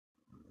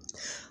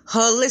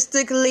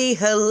Holistically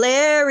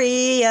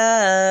hilarious.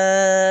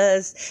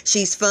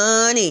 She's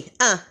funny.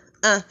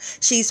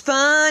 She's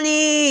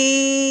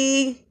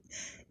funny.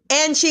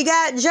 And she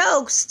got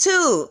jokes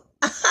too.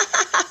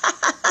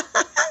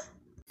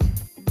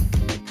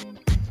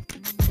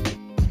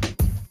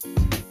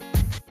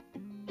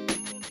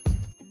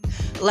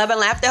 Love and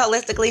laughter,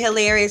 holistically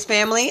hilarious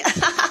family.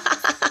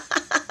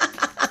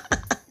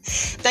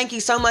 Thank you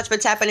so much for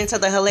tapping into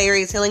the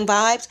hilarious healing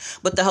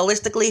vibes with the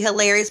Holistically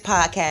Hilarious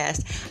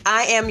podcast.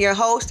 I am your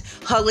host,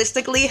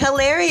 Holistically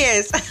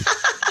Hilarious.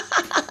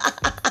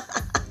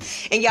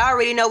 And y'all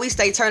already know we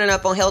stay turning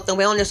up on health and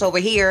wellness over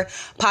here,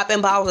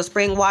 popping bottles of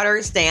spring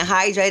water, staying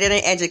hydrated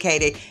and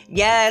educated.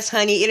 Yes,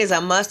 honey, it is a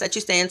must that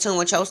you stay in tune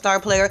with your star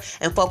player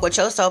and fuck with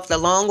yourself the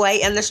long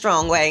way and the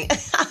strong way.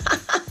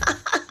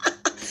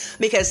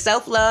 Because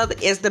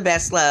self-love is the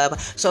best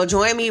love. So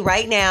join me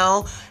right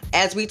now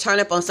as we turn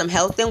up on some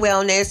health and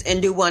wellness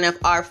and do one of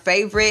our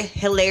favorite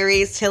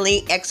hilarious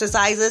healing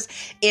exercises.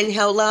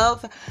 Inhale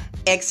love,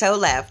 exhale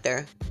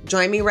laughter.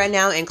 Join me right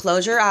now and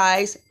close your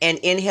eyes and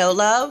inhale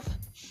love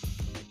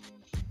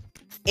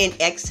and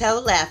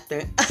exhale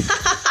laughter.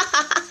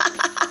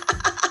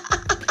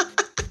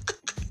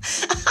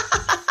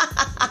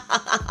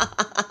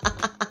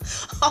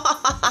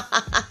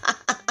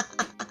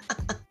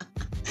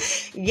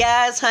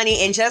 Yes, honey.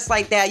 And just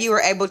like that, you were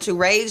able to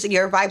raise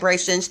your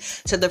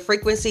vibrations to the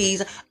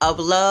frequencies of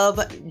love,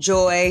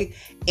 joy,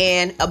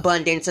 and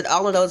abundance, and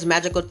all of those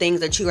magical things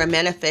that you are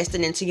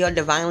manifesting into your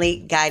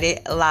divinely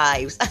guided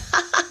lives.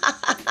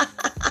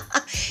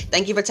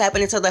 Thank you for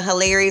tapping into the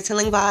hilarious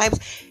healing vibes,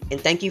 and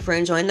thank you for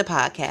enjoying the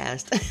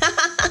podcast.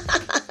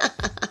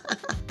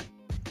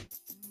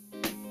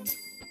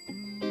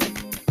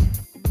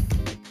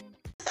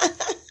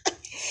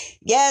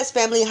 Yes,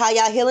 family, how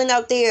y'all healing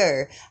out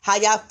there? How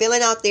y'all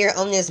feeling out there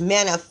on this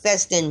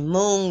manifesting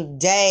moon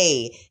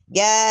day?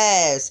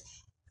 Yes.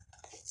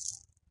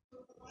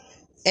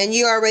 And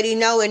you already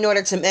know, in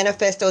order to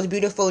manifest those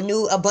beautiful,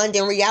 new,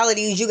 abundant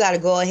realities, you got to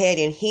go ahead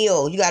and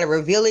heal. You got to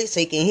reveal it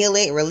so you can heal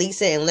it,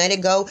 release it, and let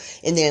it go,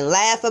 and then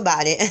laugh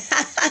about it.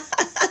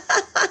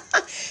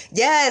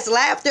 Yes,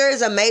 laughter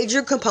is a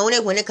major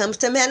component when it comes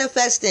to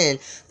manifesting.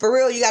 For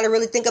real, you got to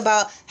really think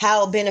about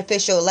how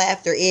beneficial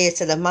laughter is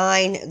to the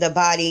mind, the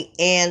body,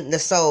 and the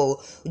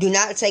soul. Do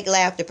not take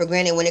laughter for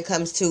granted when it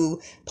comes to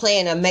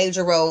playing a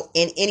major role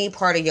in any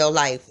part of your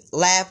life.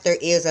 Laughter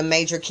is a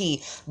major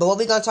key. But what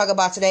we're going to talk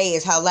about today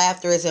is how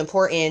laughter is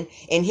important,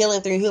 and healing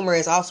through humor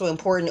is also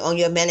important on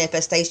your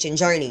manifestation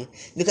journey.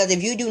 Because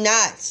if you do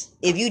not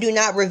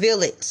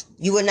reveal it,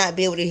 you will not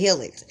be able to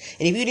heal it.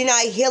 And if you do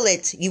not heal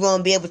it, you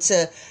won't be able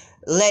to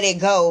let it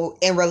go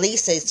and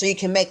release it so you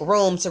can make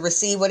room to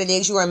receive what it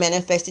is you are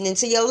manifesting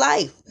into your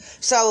life.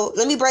 So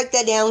let me break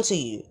that down to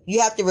you.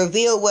 You have to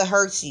reveal what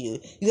hurts you.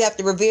 You have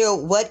to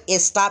reveal what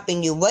is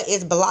stopping you, what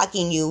is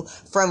blocking you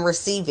from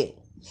receiving.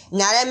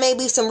 Now, that may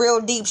be some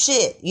real deep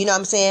shit. You know what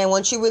I'm saying?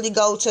 Once you really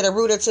go to the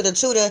root or to the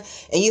tutor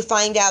and you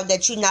find out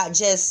that you're not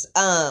just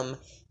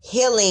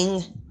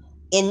healing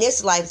in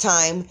this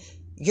lifetime,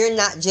 you're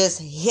not just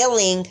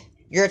healing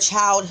your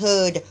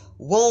childhood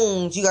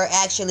wounds. You are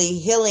actually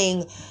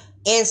healing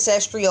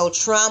ancestral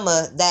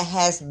trauma that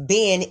has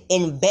been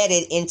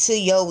embedded into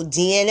your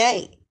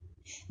DNA.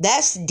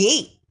 That's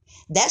deep.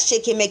 That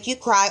shit can make you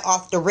cry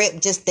off the rip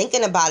just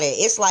thinking about it.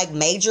 It's like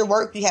major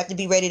work you have to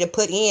be ready to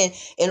put in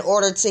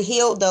order to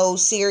heal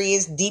those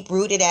serious,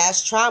 deep-rooted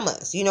ass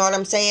traumas. You know what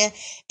I'm saying?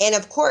 And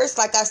of course,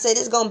 like I said,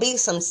 there's going to be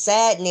some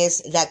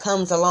sadness that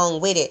comes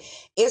along with it.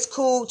 It's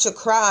cool to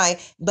cry,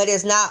 but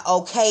it's not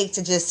okay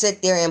to just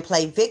sit there and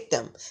play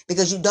victim,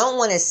 because you don't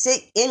want to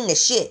sit in the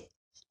shit.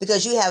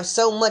 Because you have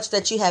so much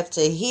that you have to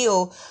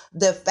heal.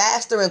 The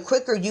faster and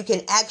quicker you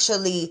can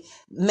actually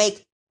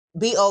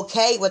be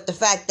okay with the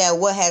fact that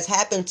what has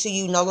happened to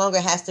you no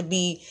longer has to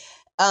be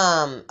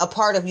a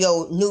part of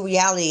your new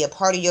reality, a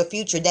part of your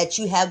future, that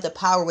you have the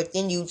power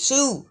within you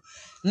to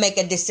make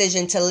a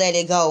decision to let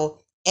it go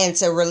and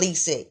to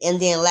release it and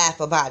then laugh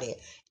about it.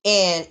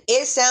 And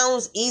it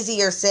sounds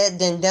easier said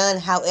than done.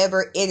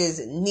 However, it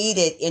is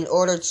needed in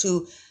order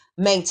to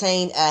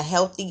maintain a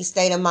healthy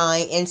state of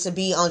mind and to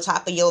be on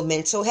top of your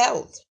mental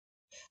health.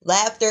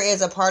 Laughter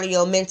is a part of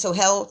your mental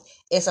health.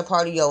 It's a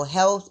part of your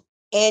health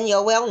and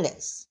your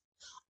wellness.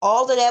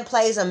 All of that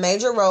plays a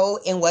major role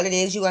in what it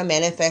is you are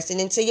manifesting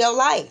into your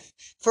life.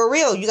 For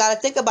real, you got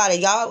to think about it,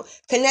 y'all.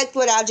 Connect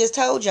what I just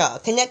told y'all.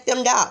 Connect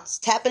them dots.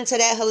 Tap into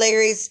that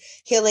hilarious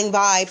healing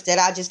vibes that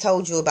I just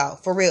told you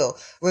about. For real.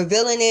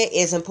 Revealing it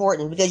is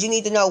important because you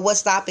need to know what's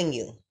stopping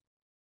you.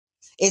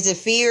 Is it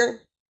fear?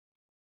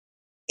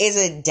 Is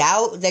it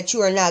doubt that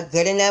you are not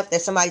good enough,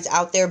 that somebody's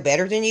out there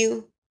better than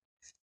you?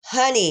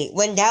 Honey,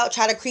 when doubt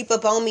try to creep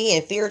up on me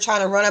and fear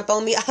trying to run up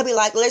on me, I'll be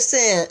like,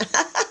 listen,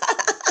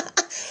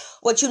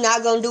 what you're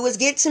not going to do is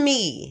get to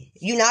me.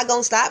 You're not going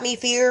to stop me,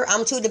 fear.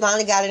 I'm too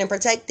divinely guided and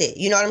protected.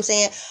 You know what I'm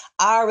saying?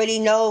 I already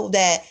know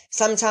that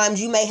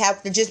sometimes you may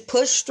have to just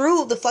push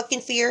through the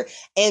fucking fear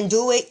and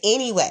do it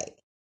anyway.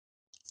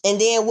 And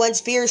then once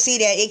fear see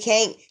that it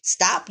can't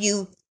stop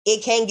you,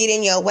 it can't get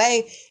in your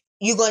way,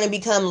 you're going to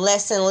become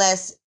less and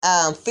less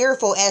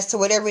fearful as to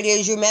whatever it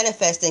is you're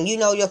manifesting. You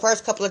know, your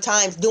first couple of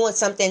times doing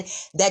something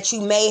that you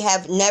may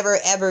have never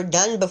ever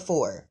done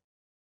before.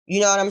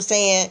 You know what I'm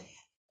saying?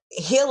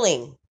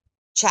 Healing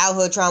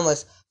childhood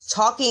traumas,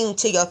 talking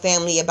to your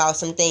family about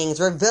some things,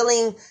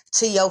 revealing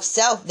to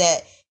yourself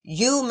that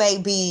you may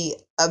be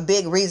a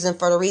big reason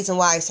for the reason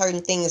why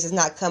certain things is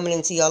not coming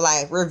into your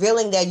life,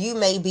 revealing that you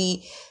may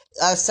be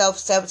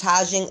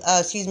self-sabotaging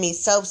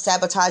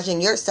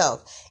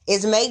yourself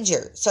is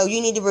major. So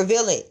you need to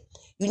reveal it.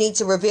 You need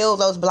to reveal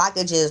those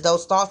blockages,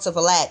 those thoughts of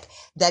lack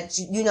that,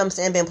 you know what I'm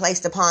saying, been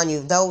placed upon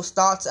you, those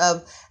thoughts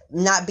of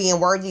not being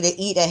worthy to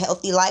eat a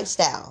healthy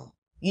lifestyle.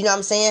 You know what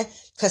I'm saying?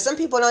 Because some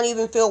people don't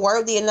even feel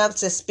worthy enough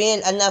to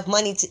spend enough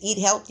money to eat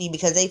healthy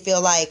because they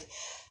feel like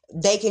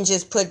they can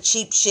just put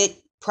cheap shit,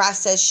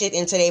 processed shit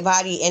into their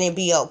body and it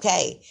be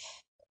okay.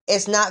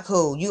 It's not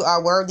cool. You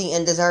are worthy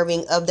and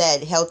deserving of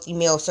that healthy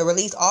meal. So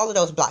release all of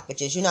those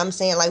blockages. You know what I'm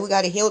saying? Like, we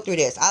got to heal through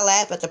this. I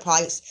laugh at the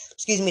price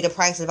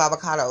of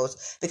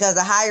avocados, because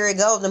the higher it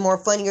goes, the more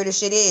funnier the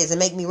shit is. It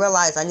make me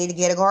realize I need to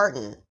get a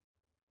garden.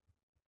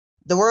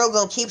 The world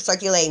gonna keep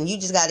circulating. You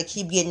just got to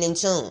keep getting in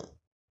tune.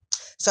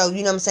 So,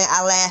 you know what I'm saying?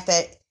 I laugh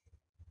at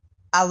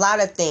a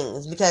lot of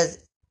things because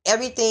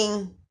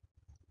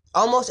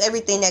almost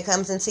everything that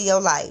comes into your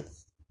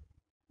life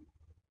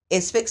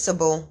is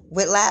fixable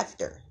with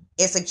laughter.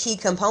 It's a key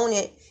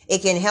component.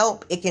 It can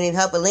help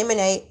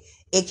eliminate.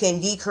 It can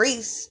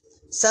decrease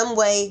some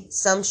way,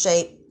 some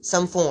shape,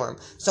 some form.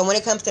 So when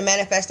it comes to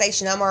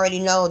manifestation, I already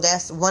know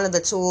that's one of the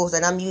tools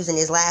that I'm using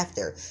is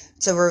laughter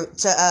to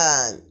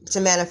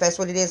manifest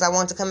what it is I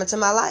want to come into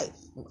my life.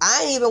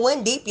 I ain't even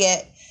went deep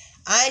yet.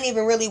 I ain't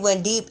even really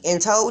went deep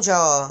and told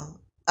y'all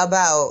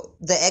about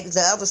the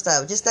other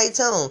stuff. Just stay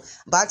tuned.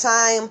 By the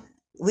time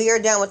we are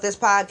done with this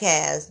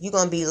podcast, you're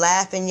going to be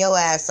laughing your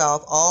ass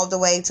off all the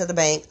way to the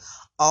bank,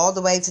 all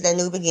the way to that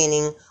new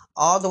beginning,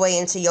 all the way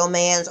into your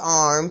man's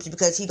arms,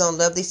 because he going to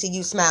love to see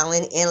you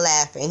smiling and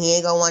laughing. He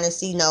ain't going to want to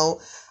see no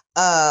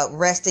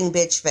resting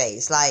bitch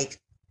face. Like,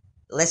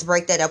 let's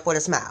break that up with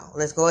a smile.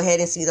 Let's go ahead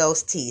and see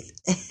those teeth.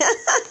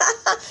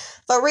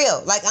 For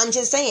real. Like, I'm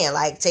just saying,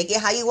 like, take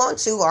it how you want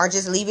to, or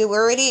just leave it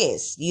where it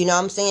is. You know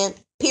what I'm saying?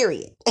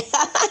 Period.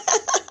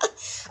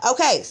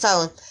 Okay,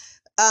 so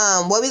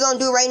what we're gonna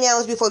do right now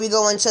is, before we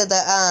go into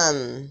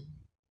the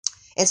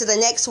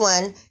next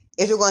one,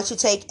 is we're going to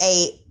take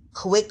a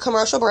quick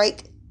commercial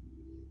break.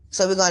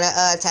 So we're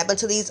gonna tap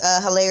into these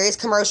hilarious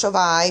commercial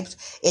vibes,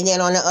 and then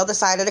on the other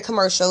side of the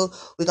commercial,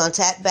 we're gonna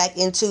tap back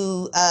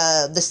into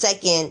the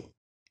second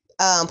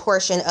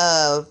portion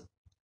of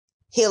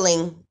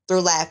healing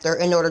through laughter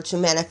in order to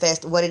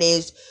manifest what it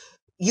is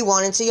you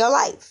want into your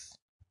life.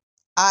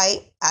 All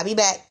right, I'll be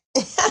back.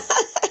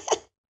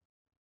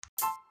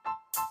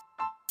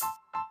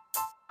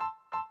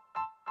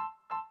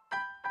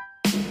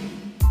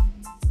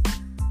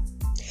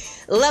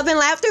 Love and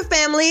laughter,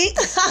 family.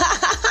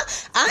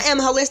 I am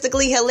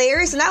holistically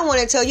hilarious, and I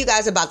want to tell you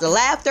guys about the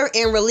Laughter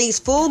and Release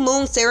Full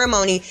Moon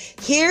Ceremony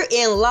here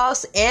in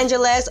Los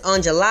Angeles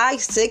on July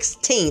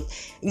 16th.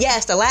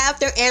 Yes, the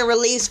Laughter and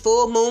Release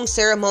Full Moon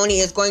Ceremony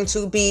is going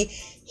to be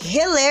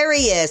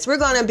hilarious. We're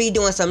going to be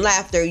doing some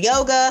laughter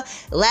yoga,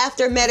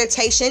 laughter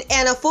meditation,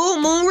 and a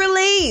full moon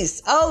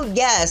release. Oh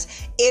yes,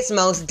 it's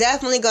most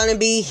definitely going to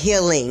be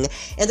healing.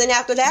 And then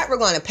after that, we're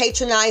going to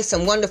patronize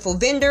some wonderful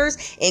vendors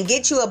and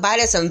get you a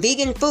bite of some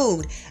vegan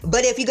food.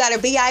 But if you got a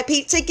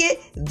VIP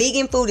ticket,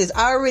 vegan food is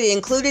already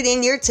included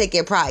in your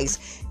ticket price.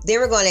 Then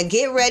we're going to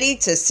get ready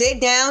to sit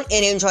down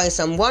and enjoy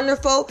some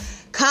wonderful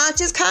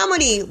conscious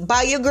comedy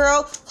by your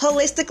girl,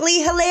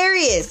 Holistically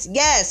Hilarious.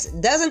 Yes,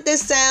 doesn't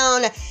this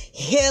sound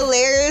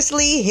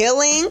hilariously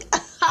healing?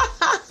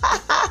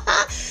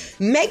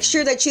 Make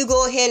sure that you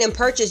go ahead and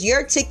purchase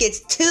your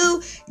tickets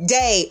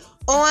today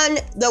on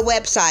the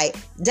website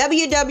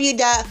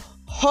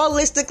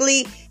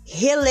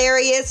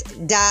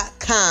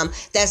www.holisticallyhilarious.com.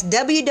 That's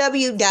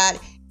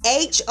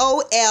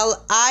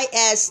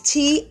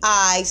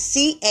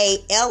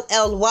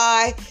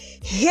www.holistically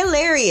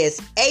hilarious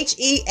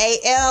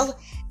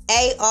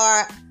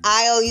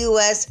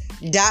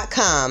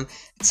HEALARIOUS.com.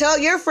 Tell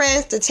your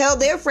friends to tell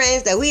their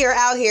friends that we are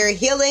out here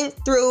healing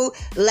through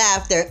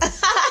laughter.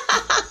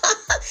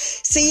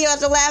 See you at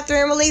the Laughter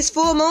and Release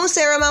Full Moon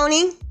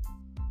Ceremony.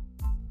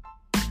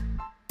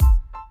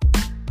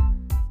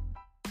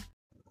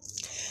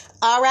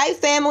 All right,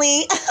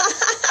 family.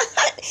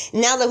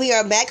 Now that we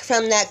are back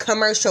from that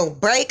commercial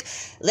break,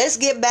 let's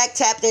get back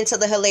tapped into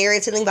the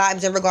hilarious healing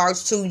vibes in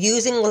regards to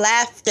using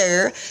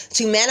laughter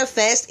to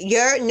manifest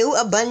your new,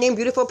 abundant,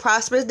 beautiful,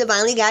 prosperous,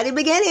 divinely guided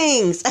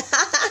beginnings.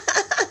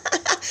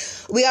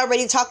 We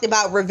already talked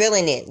about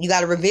revealing it. You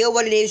got to reveal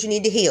what it is you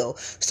need to heal.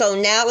 So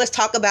now let's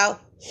talk about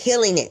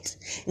healing it.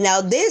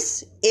 Now,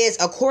 this is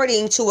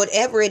according to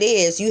whatever it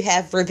is you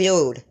have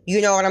revealed.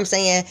 You know what I'm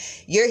saying?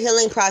 Your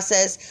healing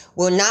process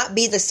will not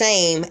be the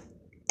same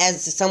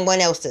as someone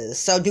else's.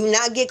 So do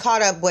not get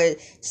caught up with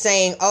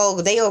saying,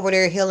 oh, they over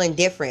there healing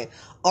different.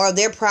 or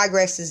their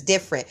progress is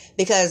different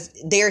because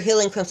they're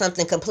healing from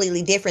something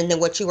completely different than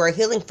what you are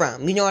healing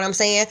from. You know what I'm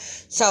saying?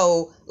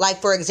 So, like,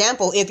 for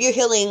example, if you're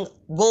healing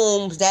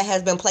wounds that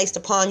has been placed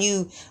upon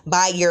you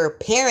by your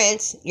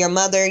parents, your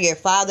mother, your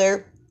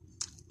father,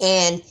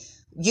 and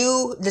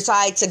you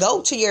decide to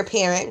go to your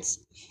parents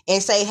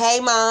and say, hey,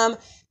 mom,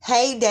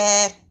 hey,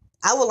 dad,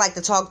 I would like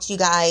to talk to you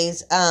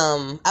guys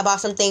about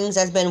some things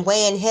that's been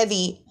weighing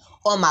heavy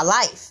on my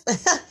life.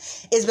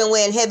 It's been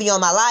weighing heavy on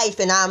my life,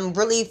 and I'm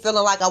really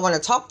feeling like I want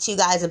to talk to you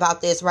guys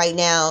about this right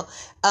now.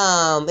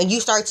 And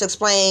you start to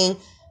explain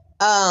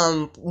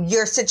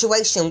your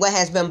situation, what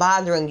has been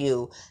bothering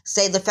you.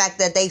 Say the fact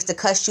that they used to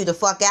cuss you the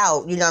fuck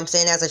out, you know what I'm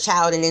saying, as a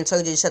child, and then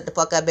told you to shut the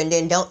fuck up, and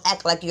then don't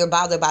act like you're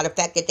bothered by the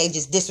fact that they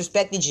just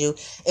disrespected you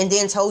and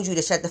then told you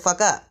to shut the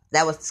fuck up.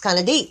 That was kind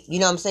of deep, you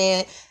know what I'm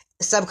saying?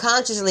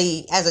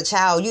 Subconsciously, as a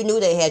child, you knew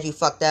they had you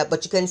fucked up,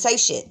 but you couldn't say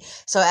shit.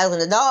 So as an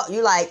adult,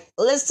 you're like,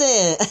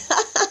 listen,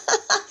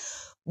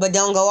 but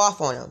don't go off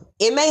on them.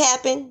 It may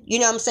happen, you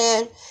know what I'm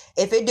saying?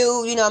 If it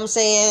do, you know what I'm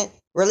saying,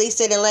 release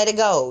it and let it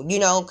go, you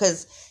know,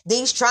 because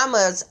these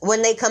traumas,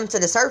 when they come to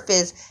the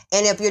surface,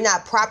 and if you're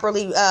not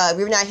properly, if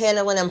you're not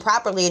handling them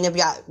properly, and if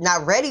you're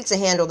not ready to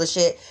handle the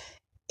shit,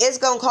 it's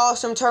going to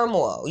cause some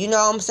turmoil, you know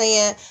what I'm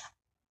saying?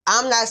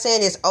 I'm not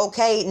saying it's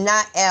okay,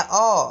 not at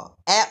all.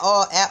 At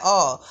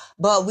all.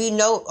 But we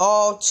know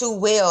all too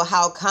well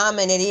how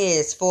common it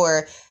is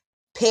for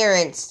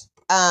parents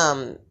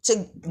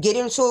to get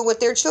into it with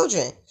their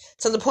children.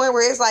 To the point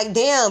where it's like,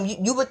 damn,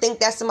 you would think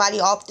that's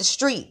somebody off the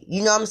street.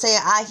 You know what I'm saying?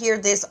 I hear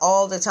this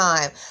all the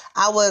time.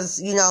 I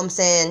was, you know what I'm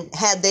saying,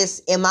 had this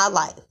in my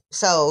life.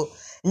 So,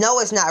 no,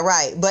 it's not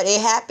right. But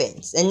it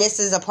happens. And this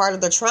is a part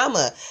of the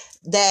trauma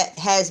that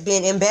has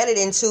been embedded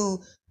into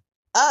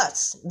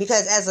us,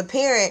 because as a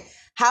parent,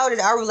 how did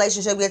our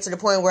relationship get to the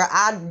point where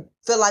I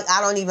feel like I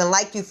don't even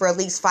like you for at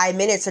least 5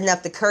 minutes,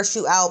 enough to curse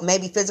you out,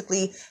 maybe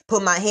physically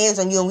put my hands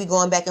on you, and we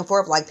going back and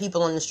forth like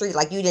people on the street,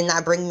 like you did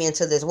not bring me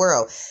into this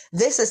world.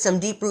 This is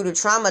some deep-rooted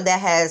trauma that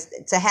has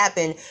to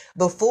happen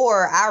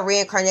before I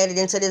reincarnated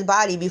into this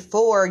body,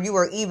 before you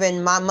were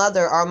even my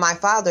mother or my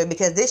father,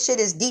 because this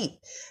shit is deep.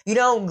 You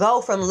don't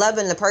go from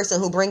loving the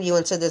person who bring you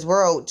into this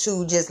world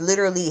to just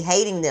literally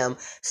hating them.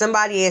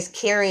 Somebody is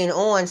carrying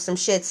on some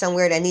shit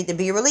somewhere that need to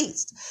be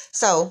released.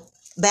 So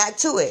back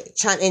to it,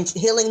 trying and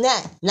healing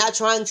that, not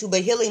trying to,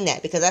 but healing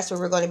that, because that's what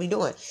we're going to be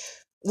doing.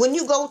 When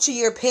you go to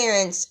your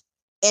parents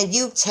and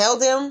you tell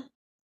them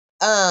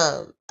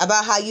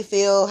about how you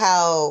feel,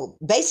 how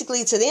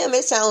basically to them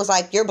it sounds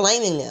like you're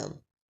blaming them.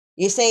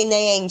 You're saying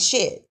they ain't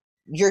shit.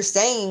 You're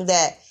saying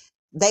that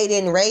they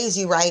didn't raise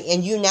you right,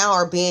 and you now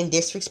are being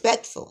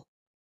disrespectful.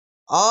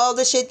 All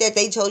the shit that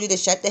they told you to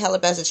shut the hell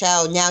up as a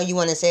child, now you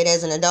want to say it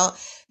as an adult.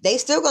 They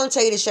still gonna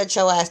tell you to shut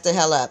your ass the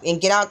hell up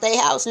and get out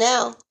their house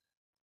now.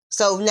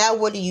 So now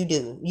what do?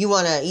 You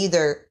want to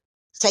either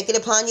take it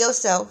upon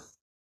yourself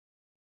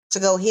to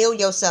go heal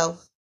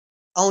yourself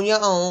on your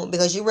own,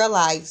 because you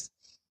realize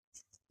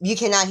you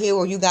cannot heal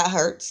where you got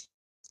hurt,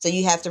 so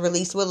you have to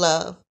release with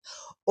love.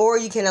 Or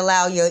you can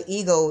allow your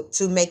ego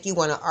to make you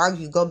want to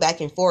argue, go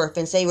back and forth,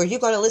 and say, well,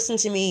 you're going to listen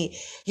to me.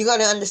 You're going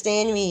to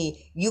understand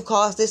me. You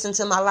caused this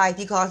into my life.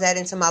 You caused that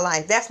into my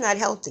life. That's not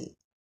healthy.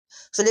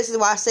 So this is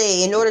why I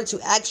say, in order to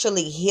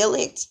actually heal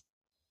it,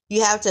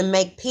 you have to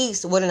make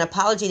peace with an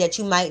apology that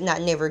you might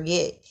not never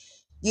get.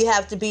 You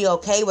have to be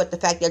okay with the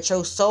fact that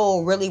your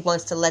soul really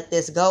wants to let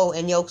this go,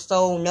 and your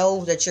soul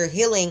knows that you're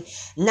healing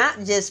not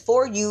just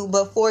for you,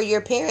 but for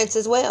your parents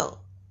as well.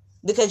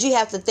 Because you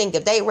have to think,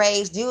 if they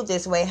raised you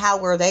this way, how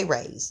were they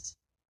raised?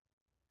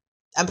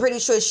 I'm pretty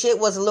sure shit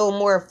was a little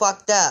more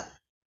fucked up,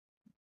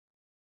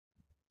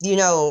 you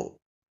know,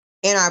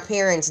 in our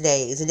parents'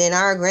 days and in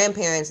our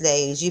grandparents'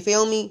 days. You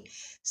feel me?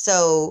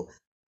 So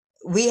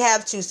we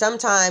have to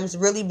sometimes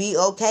really be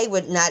okay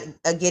with not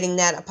getting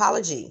that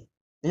apology,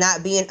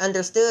 not being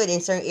understood in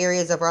certain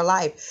areas of our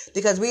life,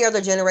 because we are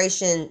the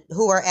generation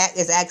who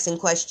is asking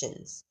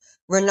questions.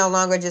 We're no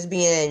longer just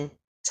being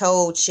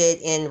told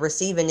shit and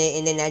receiving it,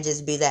 and then that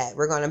just be that.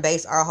 We're going to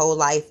base our whole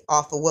life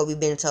off of what we've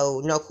been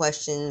told. No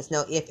questions,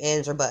 no ifs,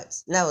 ands, or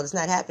buts. No, it's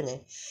not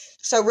happening.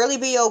 So really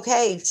be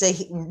okay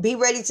to be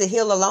ready to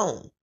heal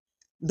alone.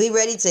 Be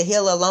ready to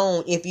heal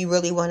alone if you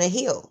really want to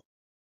heal.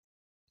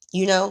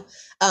 You know,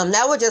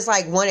 that was just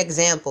like one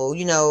example,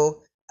 you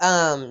know.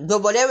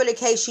 But whatever the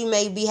case you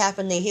may be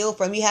having to heal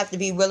from, you have to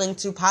be willing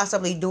to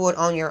possibly do it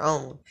on your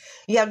own.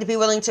 You have to be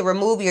willing to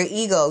remove your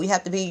ego. You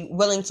have to be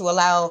willing to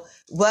allow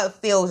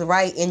what feels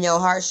right in your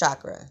heart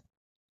chakra.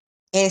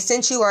 And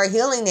since you are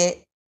healing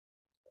it,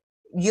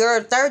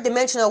 your third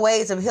dimensional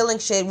ways of healing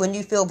shit, when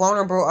you feel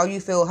vulnerable or you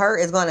feel hurt,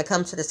 is going to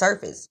come to the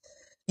surface.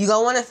 You're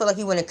going to want to feel like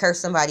you want to curse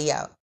somebody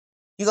out.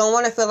 You're going to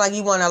want to feel like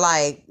you want to,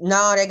 like,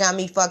 no, they got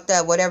me fucked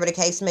up, whatever the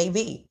case may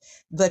be.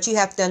 But you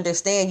have to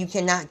understand, you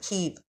cannot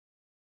keep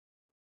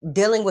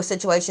dealing with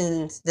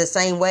situations the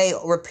same way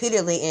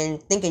repeatedly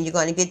and thinking you're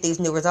going to get these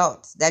new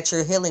results that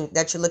you're healing,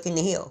 that you're looking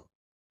to heal.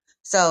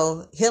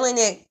 So healing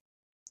it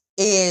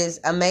is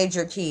a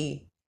major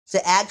key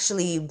to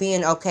actually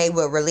being okay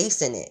with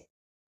releasing it.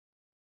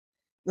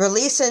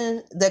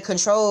 Releasing the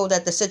control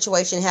that the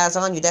situation has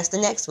on you. That's the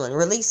next one.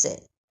 Release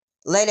it.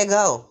 Let it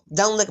go.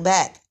 Don't look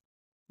back.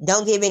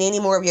 Don't give it any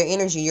more of your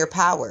energy, your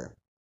power.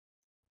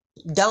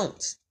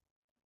 Don't.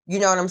 You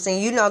know what I'm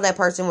saying? You know that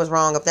person was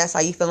wrong. If that's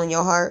how you feel in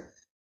your heart,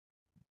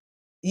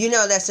 you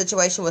know that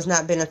situation was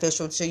not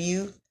beneficial to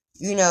you.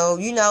 You know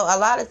a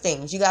lot of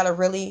things. You got to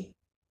really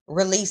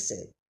release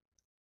it.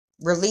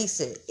 Release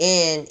it.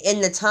 And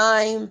in the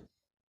time,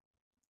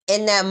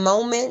 in that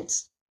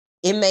moment,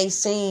 it may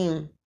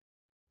seem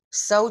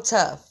so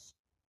tough.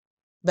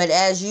 But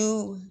as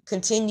you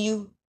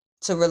continue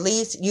to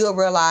release, you'll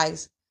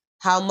realize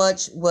how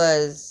much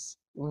was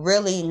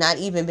really not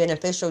even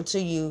beneficial to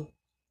you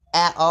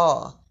at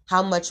all.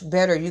 How much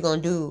better you're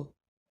going to do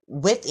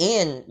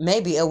within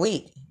maybe a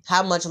week.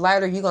 How much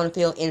lighter you're going to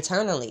feel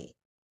internally.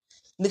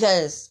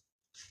 Because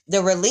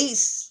the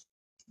release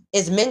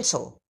is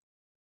mental.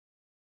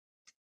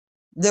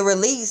 The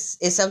release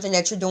is something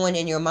that you're doing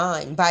in your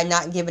mind by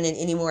not giving it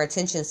any more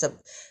attention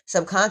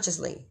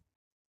subconsciously.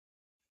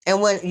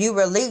 And when you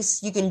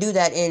release, you can do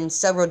that in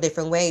several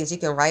different ways. You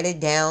can write it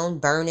down,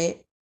 burn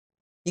it.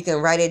 You can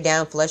write it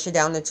down, flush it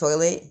down the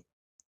toilet.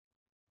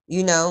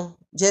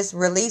 Just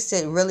release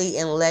it really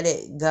and let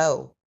it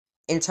go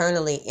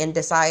internally and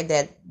decide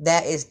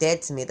that is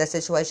dead to me. That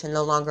situation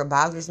no longer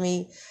bothers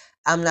me.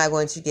 I'm not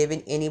going to give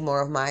it any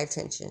more of my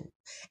attention.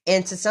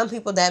 And to some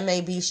people that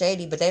may be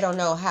shady, but they don't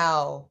know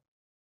how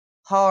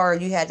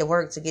hard you had to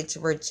work to get to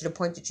the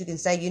point that you can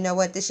say, you know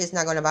what, this shit's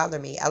not going to bother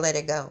me. I let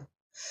it go.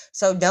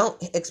 So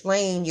don't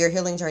explain your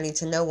healing journey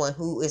to no one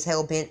who is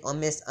hell-bent on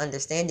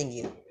misunderstanding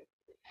you.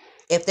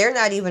 If they're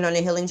not even on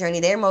a healing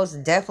journey, they're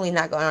most definitely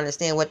not going to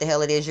understand what the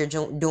hell it is you're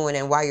doing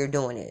and why you're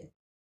doing it.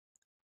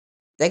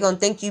 They're going to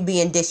think you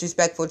being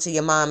disrespectful to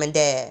your mom and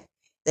dad.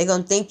 They're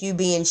going to think you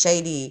being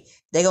shady.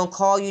 They're going to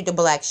call you the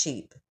black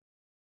sheep.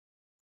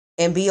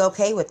 And be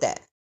okay with that.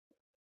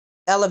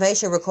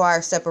 Elevation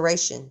requires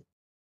separation.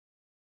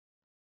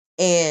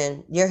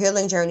 And your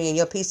healing journey and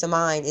your peace of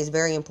mind is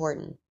very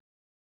important.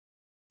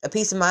 A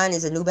peace of mind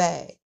is a new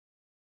bag.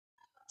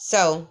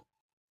 So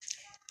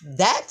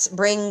that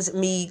brings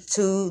me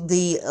to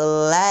the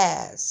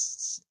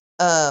last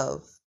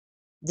of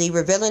the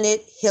revealing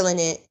it, healing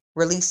it,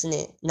 releasing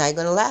it. Now you're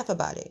going to laugh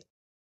about it.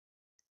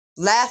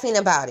 Laughing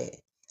about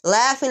it.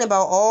 Laughing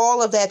about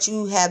all of that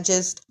you have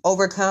just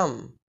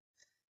overcome.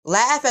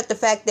 Laugh at the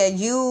fact that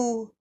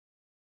you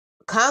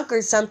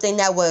conquered something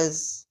that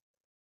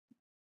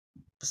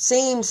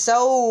seemed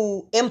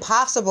so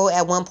impossible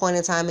at one point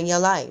in time in your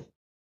life.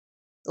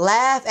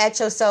 Laugh at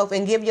yourself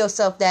and give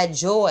yourself that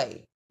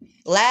joy.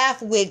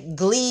 Laugh with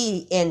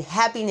glee and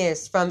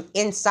happiness from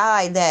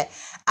inside that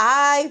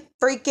I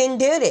freaking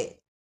did it.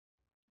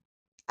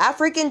 I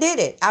freaking did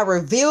it. I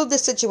revealed the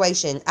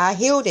situation. I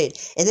healed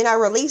it. And then I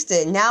released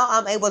it. Now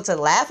I'm able to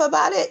laugh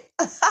about it.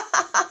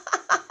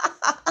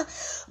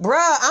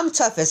 Bruh, I'm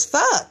tough as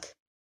fuck.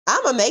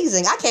 I'm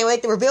amazing. I can't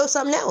wait to reveal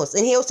something else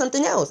and heal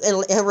something else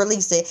and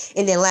release it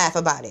and then laugh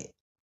about it.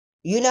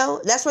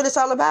 That's what it's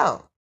all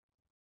about.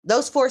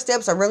 Those 4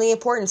 steps are really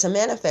important to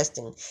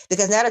manifesting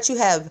because now that you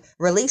have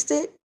released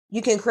it,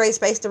 you can create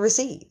space to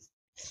receive.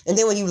 And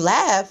then when you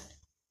laugh,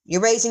 you're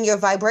raising your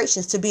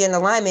vibrations to be in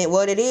alignment with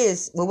what it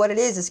is,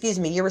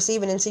 you're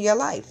receiving into your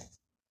life.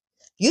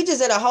 You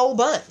just did a whole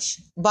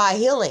bunch by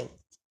healing.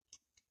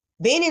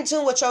 Being in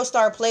tune with your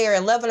star player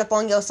and loving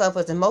upon yourself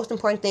is the most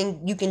important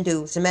thing you can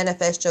do to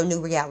manifest your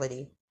new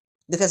reality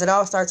because it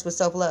all starts with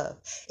self-love.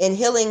 And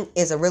healing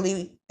is a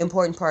really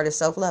important part of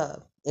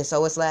self-love. And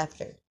so is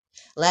laughter.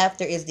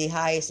 Laughter is the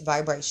highest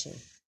vibration.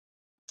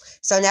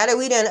 So now that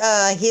we done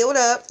healed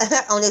up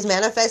on this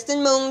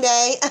manifesting moon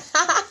day,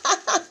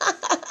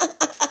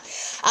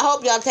 I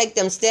hope y'all take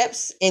them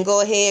steps and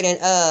go ahead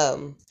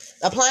and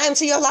apply them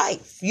to your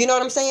life. You know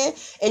what I'm saying?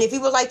 And if you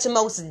would like to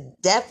most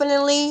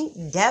definitely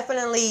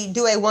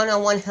do a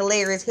one-on-one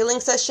hilarious healing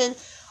session,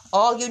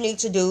 all you need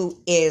to do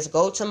is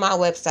go to my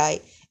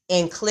website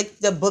and click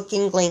the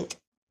booking link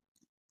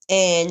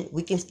and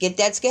we can get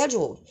that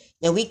scheduled.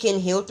 And we can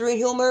heal through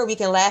humor. We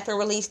can laugh and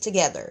release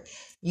together.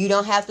 You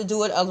don't have to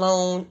do it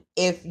alone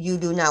if you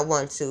do not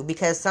want to,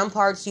 because some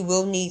parts you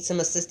will need some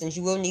assistance.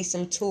 You will need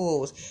some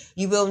tools.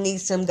 You will need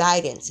some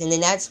guidance. And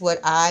then that's what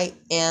I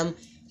am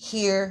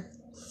here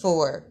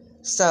for.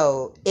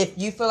 So if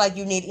you feel like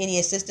you need any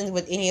assistance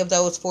with any of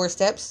those 4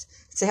 steps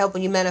to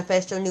helping you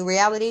manifest your new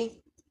reality,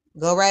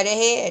 go right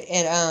ahead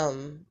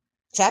and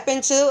tap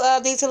into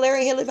these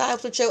hilarious healing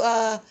vibes with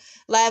your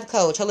live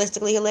coach,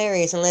 Holistically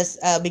Hilarious, and let's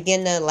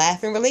begin to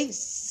laugh and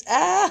release.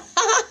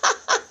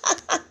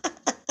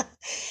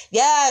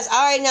 Yes,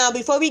 all right, now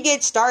before we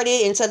get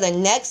started into the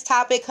next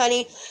topic,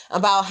 honey,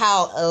 about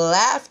how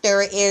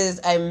laughter is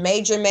a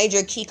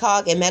major key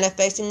cog in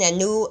manifesting that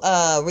new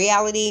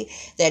reality,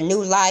 that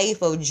new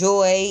life of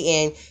joy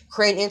and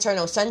creating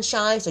internal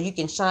sunshine so you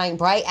can shine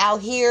bright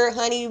out here,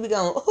 honey. We're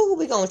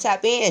gonna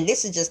tap in.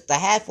 This is just the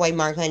halfway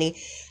mark, honey.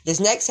 This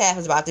next half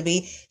is about to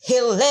be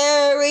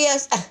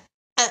hilarious.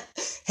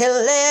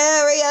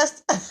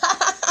 Hilarious.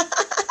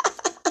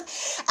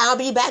 I'll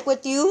be back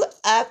with you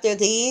after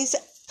these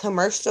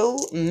commercial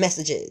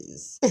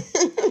messages.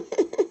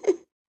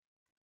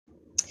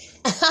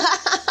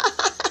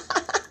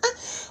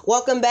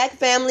 Welcome back,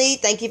 family.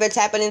 Thank you for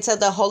tapping into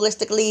the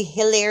Holistically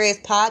Hilarious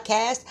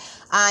podcast.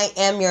 I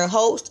am your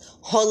host,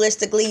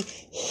 Holistically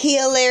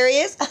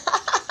Hilarious,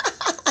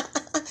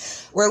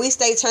 where we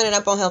stay turning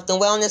up on health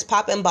and wellness,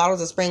 popping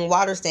bottles of spring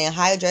water, staying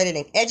hydrated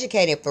and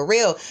educated for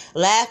real,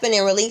 laughing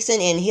and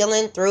releasing and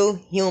healing through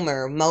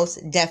humor,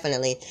 most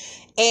definitely.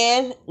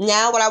 And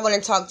now what I want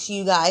to talk to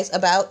you guys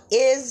about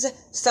is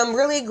some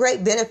really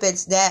great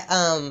benefits that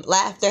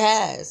laughter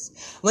has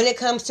when it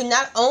comes to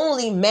not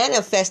only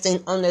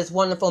manifesting on this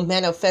wonderful,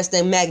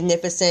 manifesting,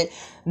 magnificent,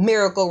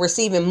 miracle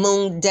receiving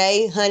moon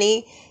day,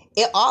 honey.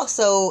 It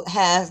also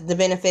has the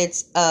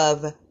benefits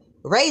of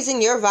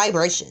raising your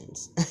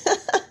vibrations.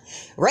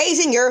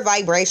 Raising your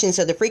vibrations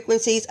to the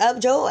frequencies of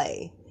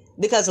joy.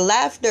 Because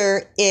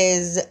laughter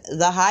is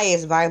the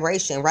highest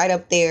vibration, right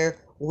up there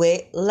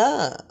with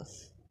love.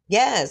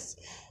 Yes,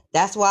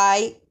 that's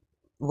why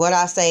what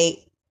I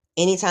say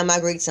anytime I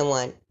greet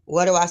someone,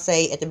 what do I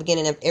say at the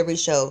beginning of every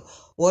show?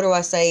 What do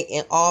I say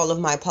in all of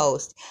my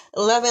posts?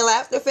 Love and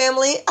laughter,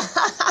 family.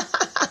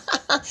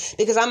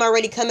 Because I'm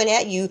already coming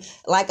at you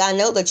like I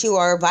know that you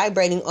are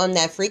vibrating on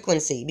that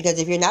frequency. Because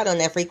if you're not on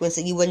that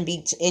frequency, you wouldn't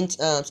be,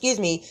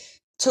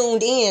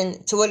 tuned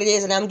in to what it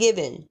is that I'm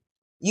giving.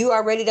 You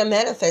already done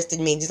manifested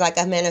me just like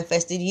I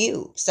manifested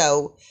you.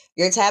 So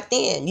you're tapped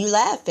in. You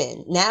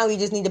laughing. Now you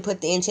just need to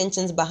put the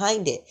intentions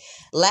behind it.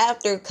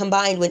 Laughter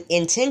combined with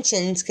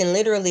intentions can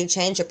literally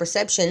change your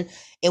perception.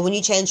 And when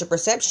you change your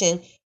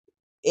perception,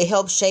 it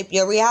helps shape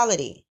your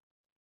reality.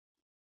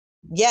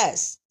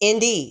 Yes,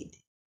 indeed.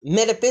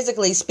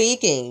 Metaphysically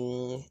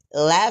speaking,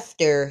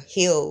 laughter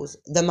heals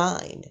the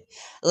mind.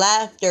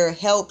 Laughter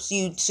helps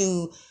you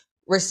to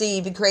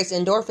it creates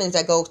endorphins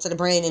that goes to the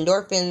brain.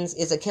 Endorphins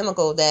is a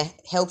chemical that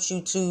helps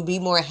you to be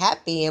more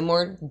happy and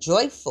more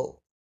joyful.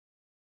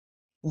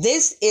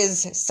 This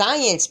is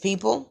science,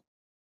 people.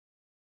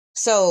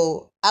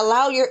 So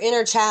allow your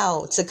inner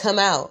child to come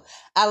out.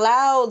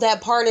 Allow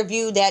that part of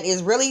you that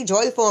is really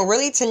joyful and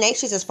really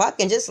tenacious as fuck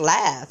and just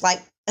laugh.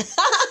 Like,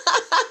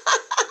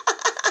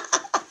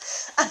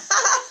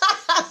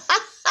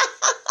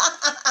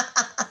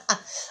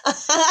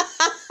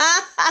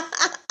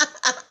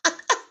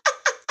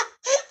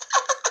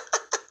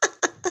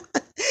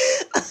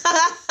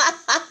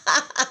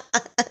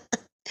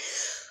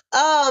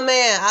 oh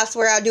man, I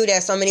swear I do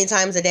that so many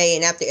times a day.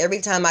 And after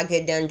every time I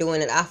get done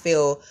doing it, I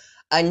feel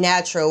a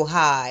natural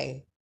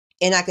high.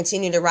 And I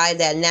continue to ride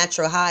that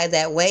natural high,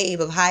 that wave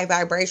of high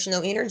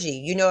vibrational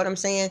energy. You know what I'm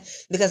saying?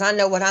 Because I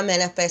know what I'm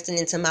manifesting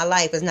into my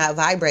life is not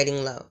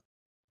vibrating low.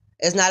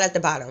 It's not at the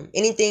bottom.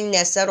 Anything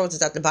that settles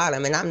is at the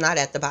bottom, and I'm not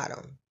at the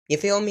bottom. You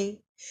feel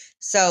me?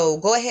 So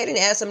go ahead and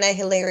add some of that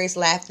hilarious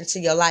laughter to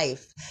your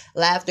life.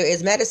 Laughter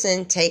is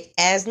medicine. Take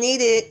as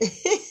needed.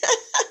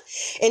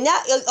 And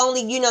not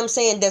only, you know what I'm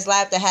saying, does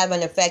laughter have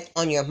an effect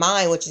on your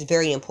mind, which is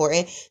very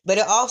important, but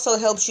it also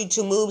helps you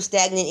to move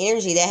stagnant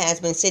energy that has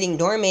been sitting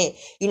dormant,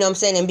 you know what I'm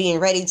saying, and being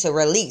ready to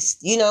release.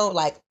 You know,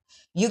 like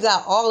you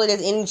got all of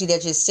this energy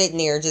that's just sitting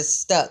there, just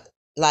stuck,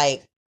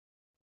 like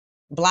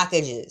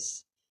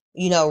blockages,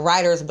 you know,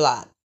 writer's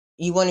block.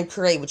 You want to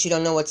create, but you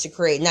don't know what to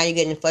create. Now you're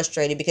getting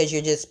frustrated because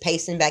you're just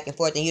pacing back and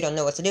forth and you don't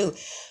know what to do.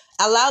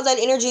 Allow that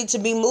energy to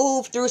be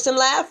moved through some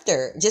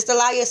laughter. Just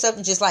allow yourself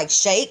to just like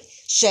shake,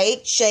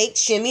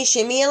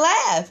 shimmy, and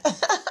laugh.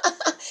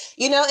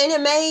 You know, and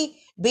it may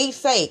be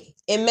fake.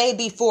 It may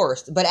be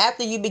forced. But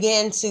after you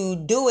begin to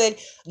do it,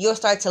 you'll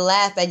start to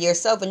laugh at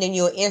yourself and then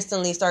you'll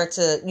instantly start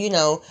to, you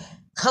know,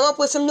 come up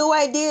with some new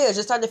ideas.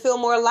 You'll start to feel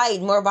more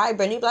light, more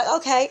vibrant. You'll be like,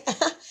 okay,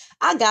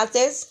 I got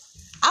this.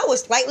 I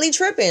was slightly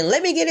tripping.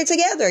 Let me get it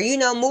together. You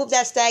know, move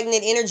that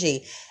stagnant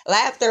energy.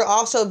 Laughter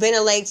also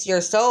ventilates your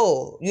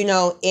soul, you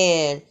know,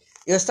 and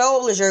your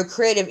soul is your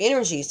creative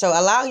energy. So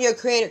allow your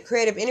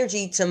creative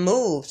energy to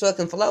move so it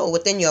can flow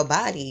within your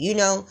body, you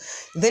know.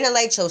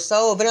 Ventilate your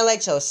soul,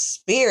 ventilate your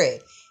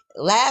spirit.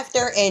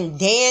 Laughter and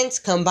dance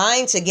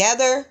combined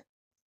together,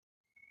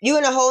 you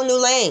in a whole new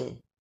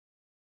lane.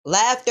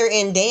 Laughter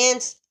and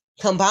dance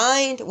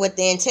combined with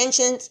the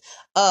intentions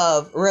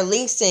of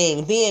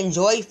releasing, being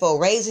joyful,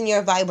 raising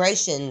your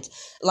vibrations,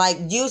 like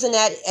using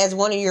that as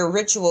one of your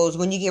rituals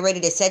when you get ready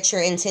to set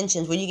your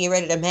intentions, when you get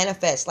ready to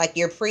manifest, like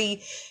your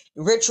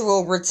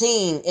pre-ritual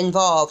routine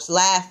involves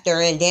laughter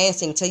and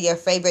dancing to your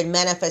favorite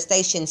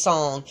manifestation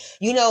song.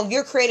 You know,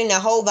 you're creating a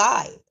whole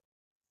vibe.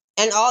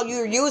 And all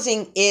you're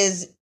using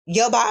is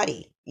your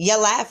body, your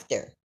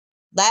laughter.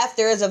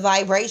 Laughter is a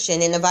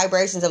vibration, and the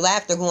vibrations of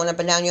laughter going up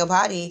and down your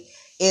body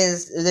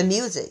is the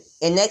music.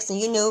 And next thing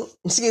you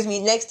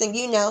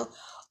know,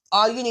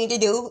 all you need to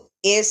do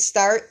is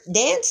start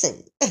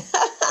dancing.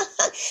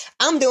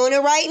 I'm doing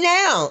it right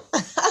now.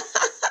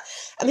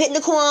 I'm hitting the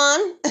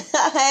quan.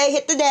 Hey,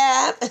 hit the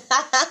dab.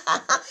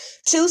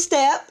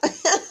 2-step.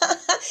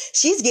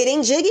 She's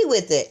getting jiggy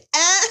with it.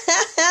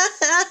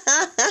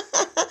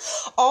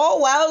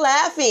 All while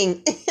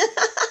laughing.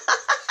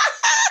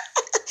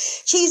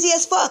 Cheesy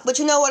as fuck. But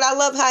you know what? I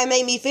love how it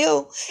made me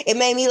feel. It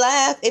made me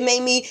laugh. It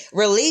made me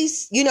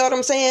release. You know what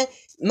I'm saying?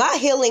 My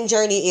healing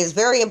journey is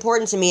very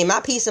important to me, and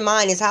my peace of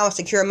mind is how I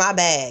secure my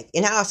bag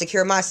and how I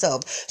secure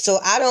myself. So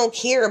I don't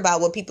care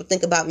about what people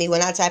think about me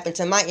when I tap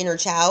into my inner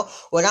child,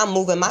 when I'm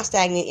moving my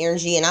stagnant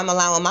energy and I'm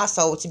allowing my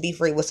soul to be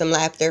free with some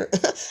laughter.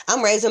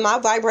 I'm raising my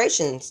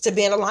vibrations to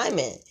be in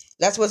alignment.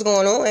 That's what's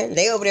going on.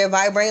 They over there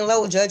vibrating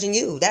low, judging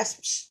you.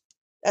 That's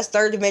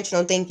third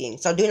dimensional thinking.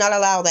 So do not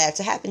allow that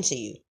to happen to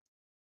you.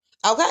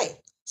 Okay.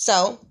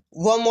 So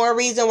one more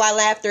reason why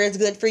laughter is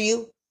good for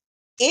you.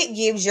 It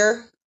gives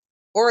your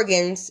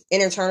organs an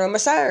internal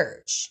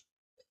massage.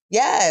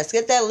 Yes,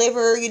 get that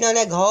liver,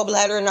 that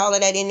gallbladder and all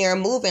of that in there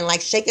moving,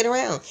 like shake it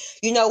around.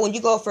 When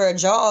you go for a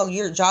jog,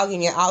 you're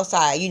jogging your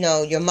outside,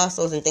 your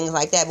muscles and things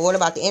like that. But what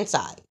about the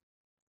inside?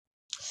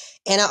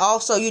 And it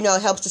also,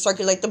 helps to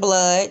circulate the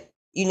blood.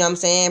 You know what I'm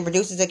saying?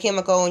 Produces a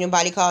chemical in your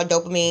body called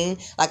dopamine,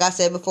 like I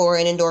said before,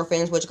 and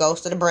endorphins, which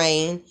goes to the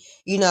brain.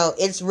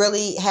 It's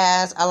really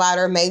has a lot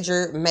of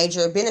major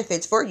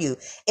benefits for you.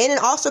 And it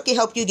also can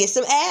help you get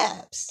some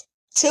abs.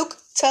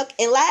 Tuck,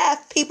 and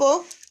laugh,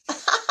 people.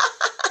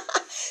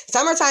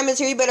 Summertime is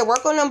here. You better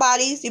work on them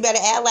bodies. You better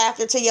add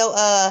laughter to your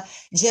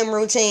gym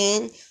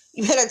routine.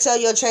 You better tell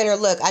your trainer,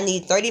 look, I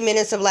need 30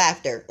 minutes of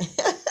laughter.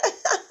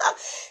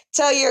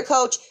 Tell your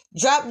coach,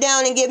 drop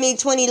down and give me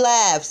 20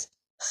 laughs.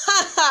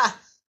 Ha ha.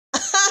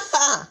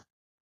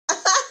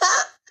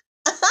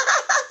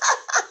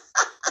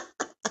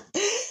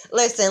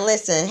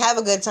 Listen, have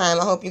a good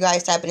time. I hope you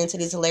guys tapping into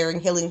these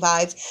hilarious healing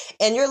vibes.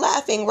 And you're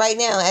laughing right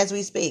now as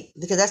we speak,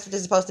 because that's what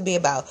this is supposed to be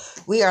about.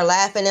 We are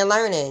laughing and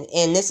learning.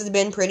 And this has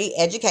been pretty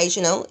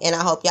educational. And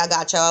I hope y'all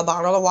got y'all a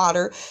bottle of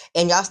water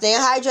and y'all staying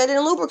hydrated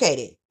and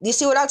lubricated. You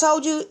see what I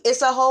told you?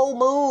 It's a whole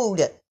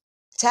mood.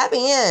 Tap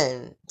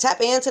into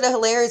the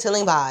hilarious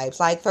healing vibes,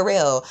 like for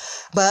real.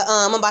 But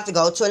I'm about to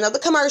go to another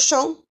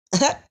commercial.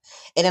 And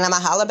then I'm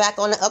going to holler back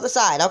on the other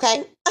side,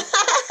 okay?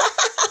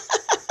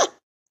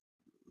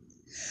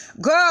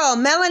 Girl,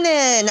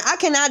 melanin, I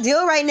cannot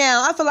deal right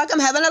now. I feel like I'm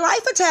having a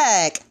life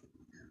attack.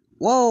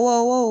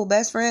 Whoa,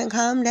 best friend,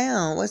 calm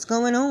down. What's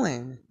going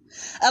on?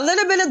 A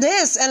little bit of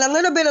this and a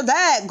little bit of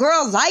that.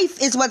 Girl,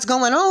 life is what's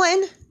going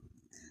on.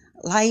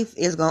 Life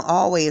is going to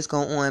always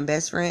go on,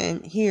 best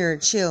friend. Here,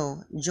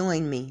 chill,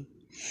 join me.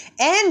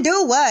 And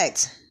do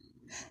what?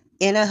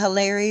 In a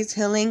hilarious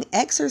healing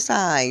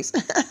exercise.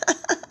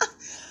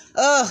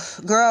 Ugh,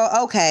 girl,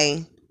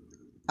 okay.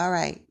 All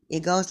right,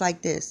 it goes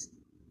like this.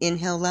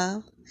 Inhale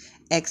love,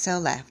 exhale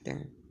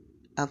laughter.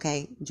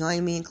 Okay,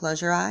 join me and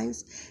close your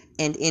eyes.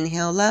 And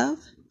inhale love,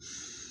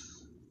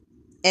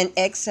 and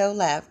exhale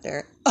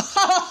laughter.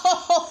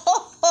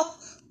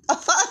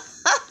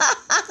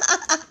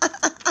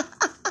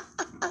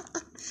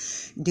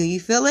 Do you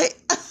feel it?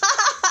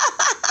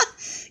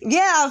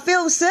 Yeah, I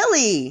feel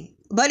silly.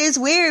 But it's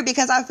weird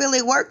because I feel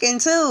it working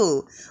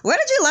too. Where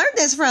did you learn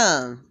this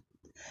from?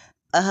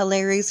 A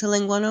hilarious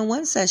healing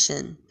one-on-one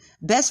session.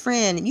 Best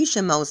friend, you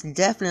should most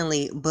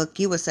definitely book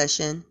you a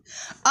session.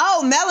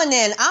 Oh,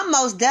 melanin, I'm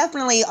most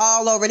definitely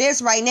all over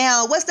this right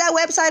now. What's that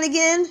website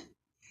again?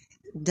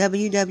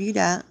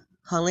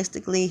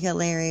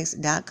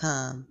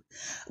 www.holisticallyhilarious.com.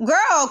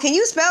 Girl, can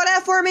you spell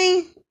that for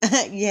me?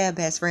 Yeah,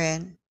 best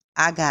friend,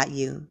 I got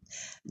you.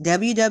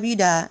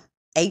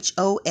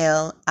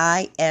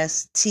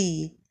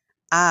 www.holistically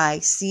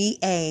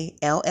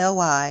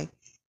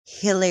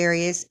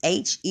hilarious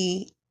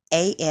HEALARIOUS.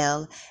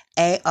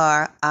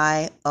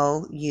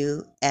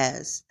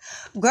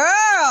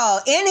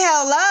 Girl,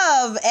 inhale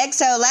love,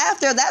 exhale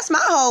laughter. That's my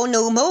whole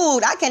new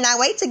mood. I cannot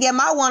wait to get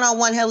my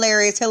one-on-one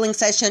hilarious healing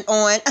session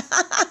on.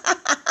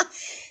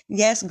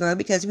 Yes, girl,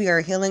 because we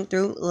are healing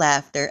through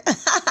laughter.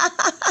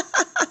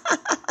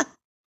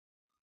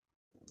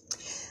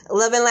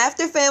 Love and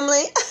laughter,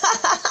 family.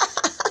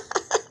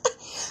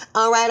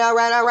 All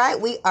right.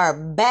 We are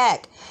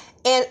back.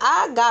 And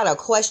I got a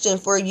question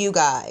for you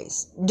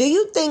guys. Do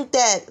you think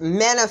that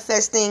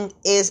manifesting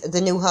is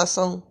the new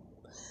hustle?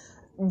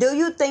 Do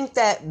you think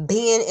that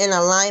being in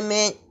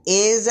alignment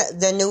is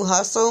the new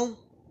hustle?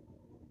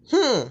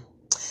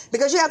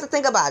 Because you have to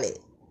think about it.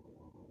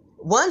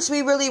 Once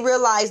we really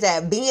realize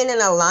that being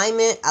in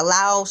alignment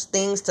allows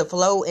things to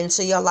flow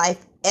into your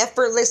life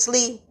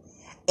effortlessly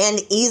and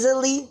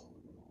easily,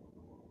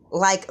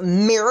 like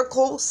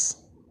miracles.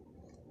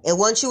 And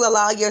once you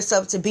allow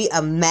yourself to be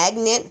a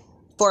magnet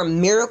for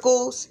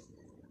miracles,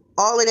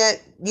 all of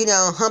that,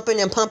 humping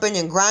and pumping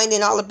and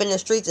grinding all up in the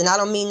streets. And I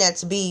don't mean that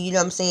to be,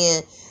 what I'm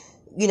saying,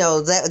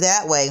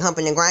 that way,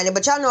 humping and grinding.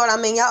 But y'all know what I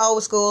mean. Y'all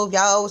old school.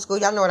 Y'all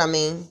know what I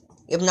mean.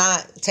 If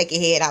not, take your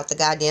head out the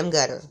goddamn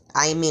gutter.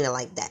 I ain't mean it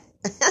like that.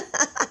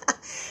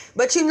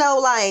 But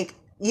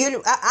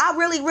I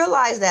really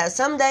realize that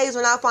some days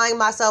when I find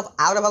myself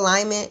out of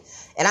alignment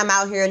and I'm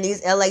out here in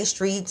these LA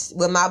streets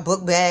with my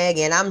book bag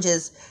and I'm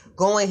just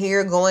going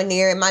here, going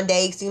there, and my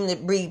days seem to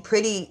be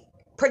pretty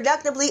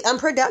productively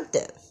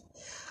unproductive.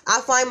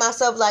 I find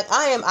myself like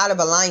I am out of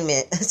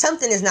alignment.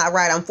 Something is not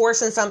right. I'm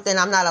forcing something.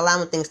 I'm not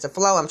allowing things to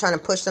flow. I'm trying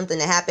to push something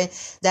to happen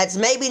that's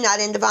maybe not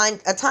in divine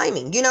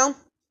timing,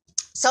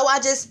 So I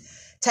just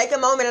take a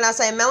moment and I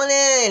say,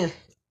 Melanin,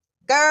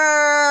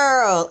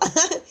 girl,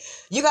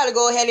 you got to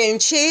go ahead and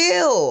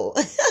chill.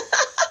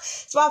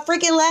 So I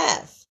freaking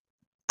laugh.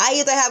 I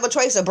either have a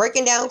choice of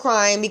breaking down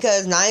crying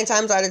because 9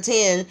 times out of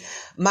 10,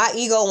 my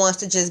ego wants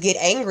to just get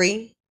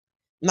angry.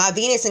 My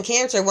Venus in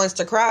Cancer wants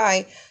to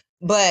cry,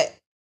 but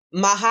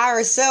my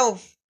higher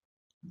self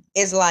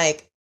is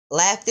like,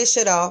 laugh this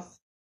shit off,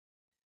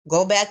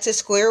 go back to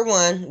square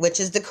one, which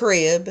is the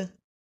crib,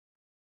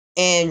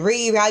 and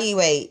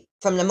reevaluate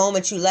from the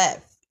moment you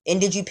left.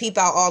 And did you peep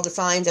out all the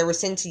signs that were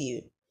sent to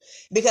you?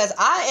 Because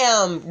I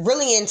am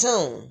really in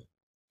tune.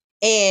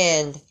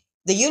 And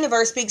the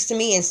universe speaks to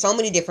me in so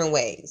many different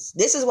ways.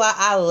 This is why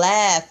I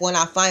laugh when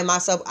I find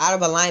myself out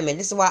of alignment.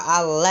 This is why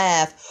I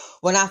laugh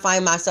when I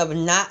find myself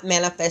not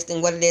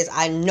manifesting what it is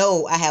I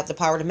know I have the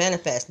power to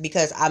manifest,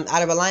 because I'm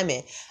out of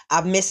alignment.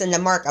 I'm missing the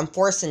mark. I'm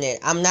forcing it.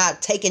 I'm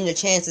not taking the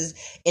chances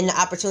in the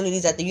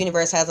opportunities that the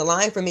universe has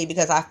aligned for me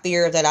because I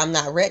fear that I'm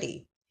not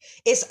ready.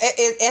 It's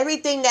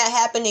everything that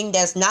happening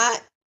that's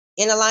not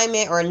in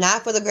alignment or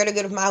not for the greater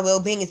good of my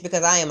well-being is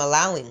because I am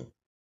allowing.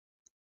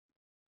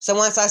 So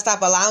once I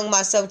stop allowing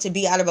myself to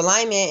be out of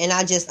alignment and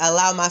I just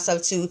allow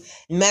myself to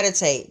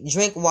meditate,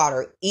 drink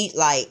water, eat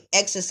light,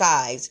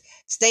 exercise,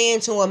 stay in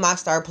tune with my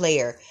star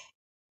player,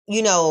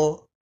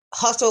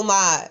 hustle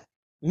my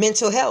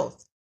mental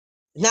health,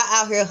 not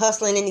out here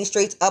hustling in these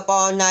streets up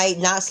all night,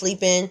 not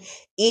sleeping,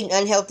 eating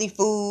unhealthy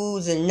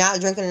foods and not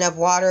drinking enough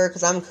water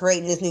because I'm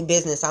creating this new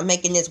business. I'm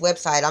making this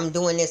website. I'm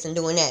doing this and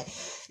doing that.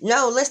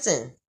 No,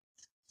 listen.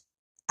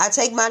 I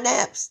take my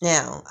naps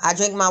now. I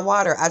drink my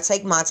water. I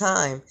take my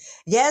time.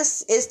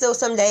 Yes, it's still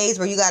some days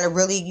where you got to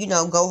really,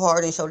 go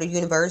hard and show the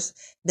universe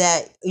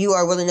that you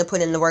are willing to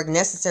put in the work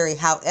necessary.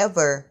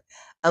 However,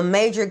 a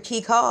major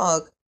key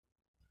cog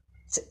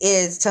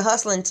is to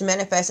hustling, to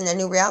manifesting a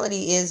new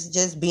reality is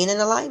just being in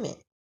alignment.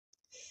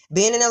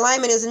 Being in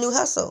alignment is a new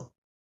hustle.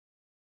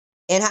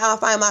 And how I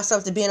find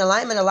myself to be in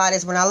alignment a lot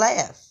is when I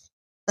laugh.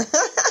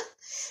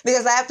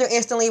 Because laughter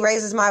instantly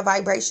raises my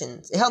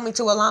vibrations. It helps me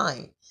to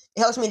align. It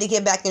helps me to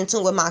get back in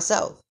tune with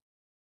myself.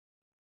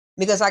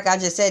 Because like I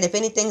just said, if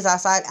anything's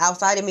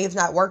outside of me, it's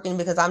not working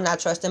because I'm not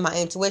trusting my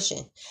intuition.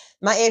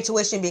 My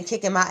intuition been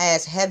kicking my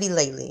ass heavy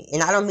lately.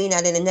 And I don't mean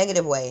that in a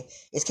negative way.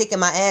 It's kicking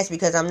my ass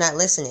because I'm not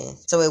listening.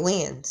 So it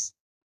wins.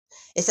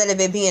 Instead of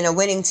it being a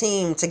winning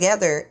team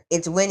together,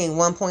 it's winning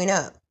 1 point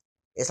up.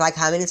 It's like,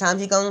 how many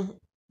times you gonna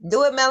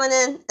do it,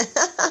 Melanin?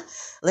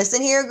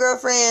 Listen here,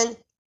 girlfriend.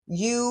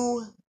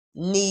 You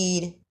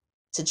need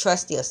to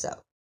trust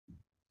yourself.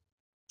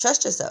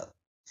 Trust yourself.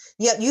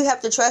 You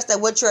have to trust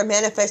that what you're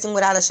manifesting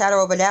without a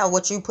shadow of a doubt,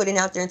 what you're putting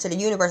out there into the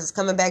universe is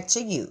coming back to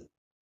you.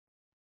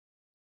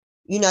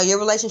 Your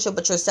relationship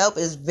with yourself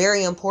is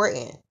very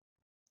important.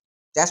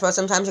 That's why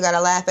sometimes you got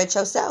to laugh at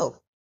yourself.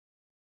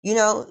 You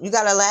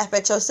got to laugh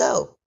at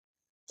yourself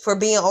for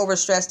being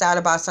overstressed out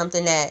about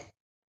something that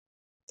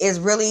is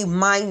really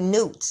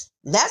minute.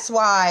 That's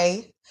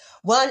why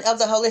one of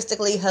the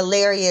holistically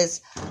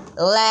hilarious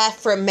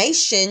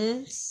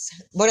laugh-formations,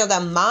 one of the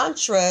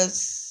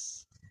mantras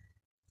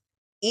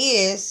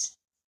is,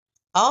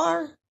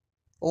 or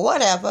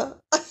whatever.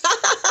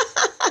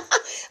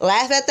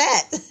 Laugh at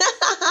that.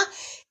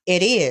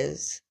 It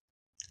is.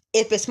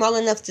 If it's small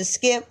enough to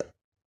skip,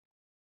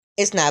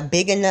 it's not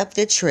big enough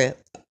to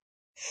trip.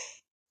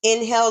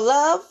 Inhale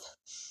love.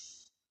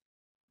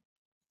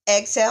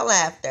 Exhale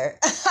laughter.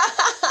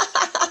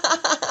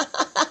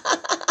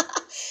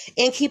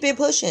 And keep it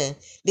pushing.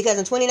 Because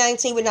in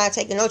 2019, we're not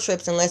taking no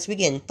trips unless we're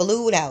getting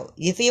flued out.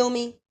 You feel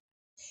me?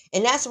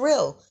 And that's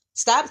real.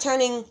 Stop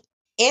turning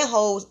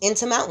antholes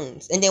into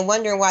mountains and then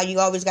wondering why you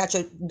always got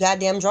your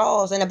goddamn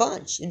drawers in a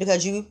bunch. It's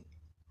because you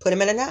put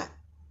them in a knot.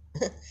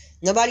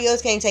 Nobody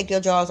else can take your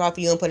drawers off of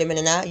you and put them in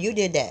a knot. You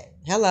did that.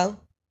 Hello.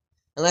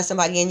 Unless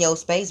somebody in your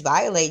space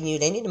violating you,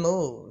 they need to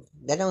move.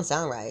 That don't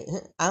sound right.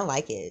 I don't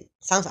like it.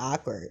 Sounds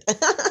awkward.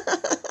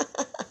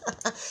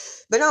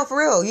 But no, for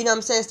real, you know what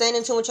I'm saying? Stand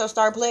in tune with your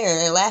star player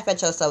and laugh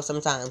at yourself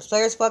sometimes.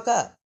 Players fuck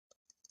up.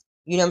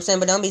 You know what I'm saying?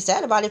 But don't be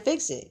sad about it.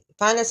 Fix it.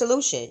 Find a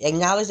solution.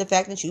 Acknowledge the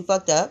fact that you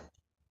fucked up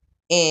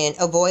and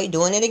avoid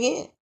doing it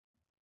again.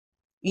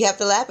 You have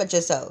to laugh at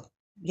yourself.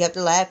 You have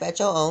to laugh at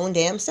your own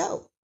damn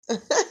self.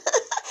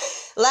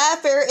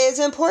 Laughter is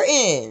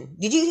important.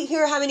 Did you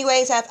hear how many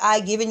ways have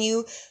I given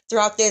you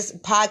throughout this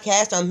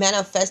podcast on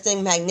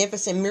Manifesting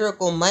Magnificent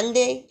Miracle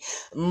Monday,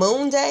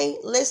 Moon Day?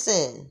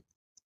 Listen,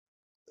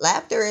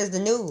 laughter is the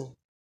new.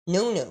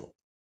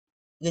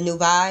 The new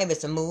vibe.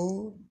 It's a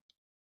mood.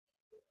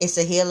 It's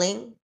a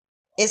healing.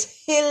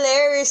 It's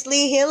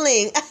hilariously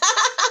healing.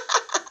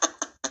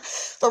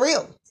 For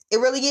real. It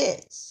really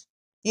is.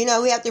 We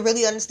have to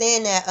really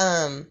understand that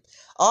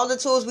all the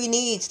tools we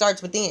need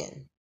starts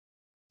within.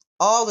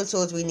 All the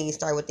tools we need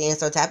start within.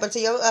 So tap into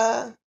your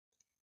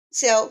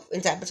self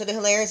and tap into the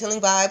hilarious healing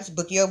vibes.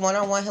 Book your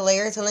one-on-one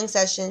hilarious healing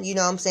session. You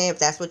know what I'm saying? If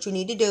that's what you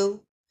need to do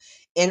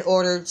in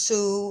order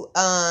to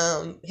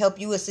help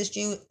you, assist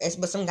you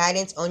with some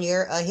guidance on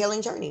your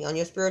healing journey, on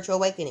your spiritual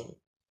awakening.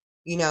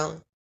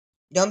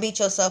 Don't beat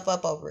yourself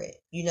up over it.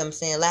 You know what I'm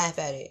saying? Laugh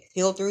at it.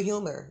 Heal through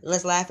humor.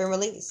 Let's laugh and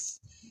release.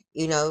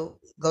 Go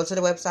to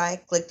the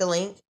website, click the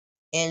link,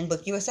 and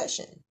book you a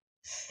session.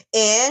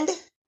 And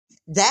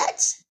that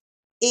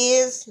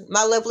is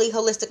my lovely,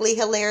 holistically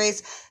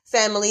hilarious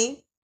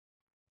family,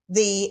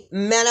 the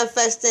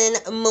Manifesting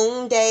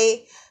Moon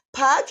Day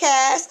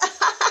podcast.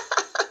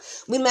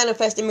 We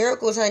manifesting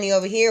miracles, honey,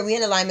 over here. We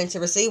in alignment to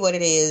receive what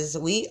it is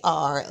we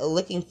are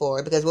looking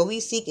for, because what we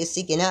seek is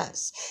seeking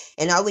us.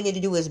 And all we need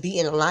to do is be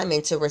in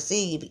alignment to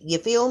receive. You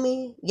feel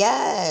me?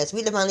 Yes.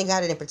 We divinely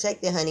got it and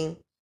protected, honey.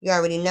 You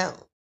already know.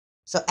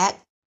 So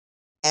act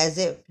as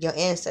if your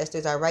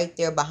ancestors are right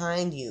there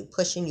behind you,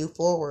 pushing you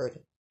forward.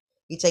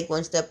 You take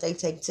one step, they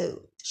take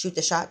two. Shoot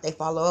the shot, they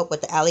follow up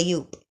with the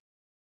alley-oop.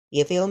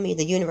 You feel me?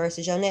 The universe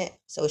is your net.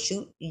 So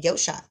shoot your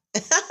shot.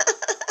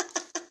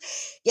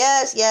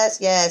 Yes,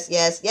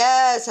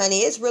 honey.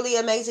 It's really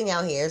amazing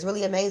out here. It's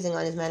really amazing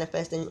on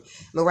this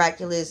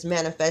miraculous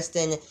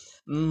manifesting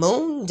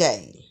moon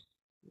day.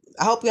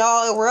 I hope y'all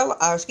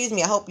I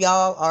hope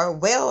y'all are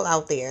well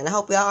out there, and I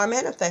hope y'all are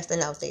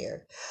manifesting out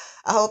there.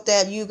 I hope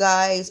that you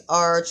guys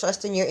are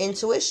trusting your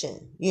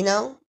intuition,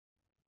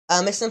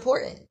 it's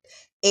important.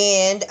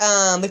 And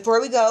before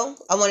we go,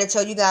 I want to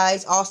tell you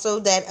guys also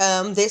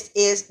that this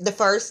is the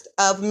first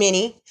of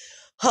many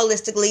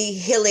holistically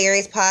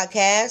hilarious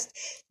podcasts.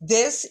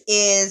 This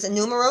is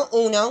numero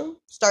uno,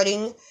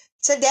 starting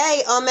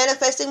today on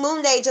Manifesting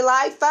Moon Day,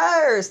 July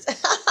 1st.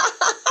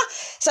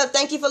 So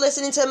thank you for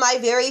listening to my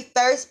very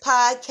first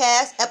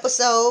podcast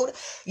episode.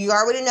 You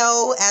already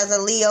know, as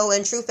a Leo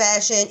in true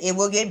fashion, it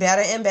will get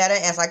better and better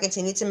as I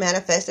continue to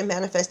manifest and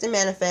manifest and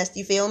manifest.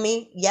 You feel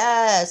me?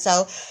 Yeah.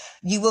 So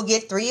you will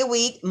get 3 a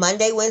week,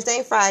 Monday, Wednesday,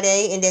 and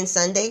Friday, and then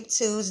Sunday,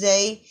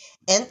 Tuesday,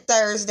 and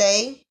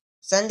Thursday.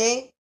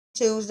 Sunday,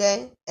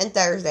 Tuesday, and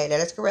Thursday. That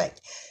is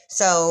correct.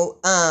 So,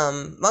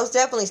 most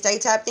definitely stay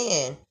tapped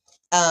in.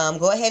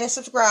 Go ahead and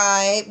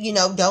subscribe,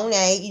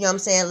 donate, what I'm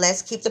saying?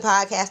 Let's keep the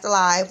podcast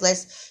alive.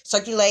 Let's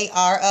circulate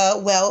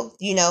our, wealth.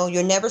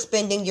 You're never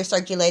spending, you're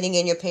circulating,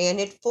 and you're paying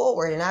it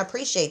forward. And I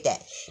appreciate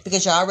that,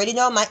 because you already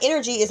know my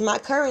energy is my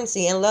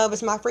currency and love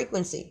is my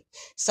frequency.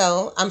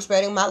 So I'm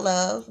spreading my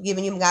love,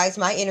 giving you guys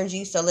my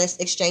energy. So let's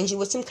exchange it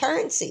with some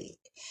currency.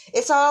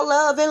 It's all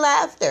love and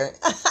laughter.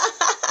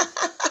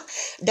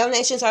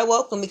 Donations are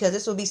welcome, because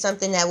this will be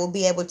something that will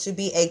be able to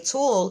be a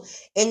tool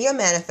in your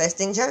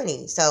manifesting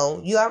journey. So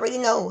you already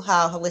know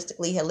how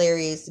Holistically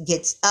Hilarious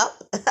gets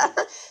up,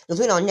 because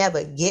we don't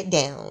never get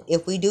down.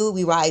 If we do,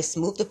 we rise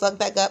smooth the fuck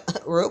back up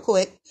real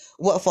quick.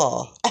 What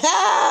fall?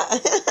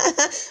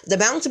 The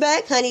bounce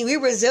back, honey, we're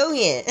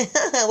resilient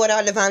with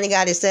our divinely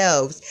guided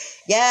selves.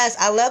 Yes,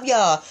 I love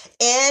y'all.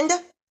 And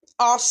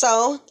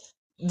also,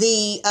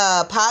 the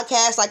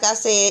podcast, like I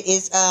said,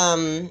 is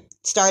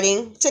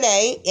starting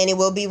today, and it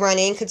will be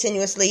running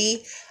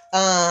continuously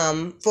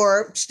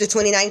for the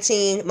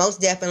 2019,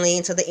 most definitely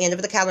until the end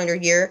of the calendar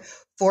year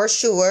for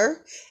sure.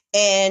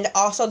 And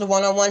also the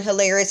one-on-one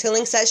hilarious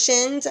healing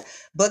sessions,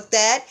 book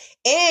that.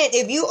 And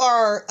if you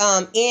are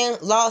in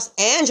Los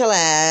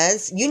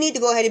Angeles, you need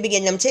to go ahead and be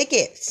getting them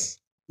tickets.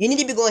 You need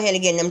to be going ahead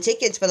and getting them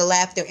tickets for the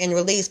Laughter and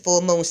Release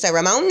Full Moon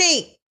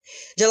Ceremony,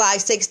 July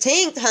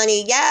 16th,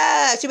 honey.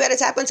 Yes, you better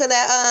tap into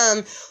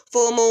that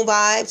full moon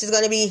vibes. It's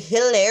going to be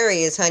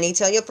hilarious, honey.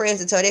 Tell your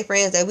friends and tell their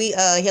friends that we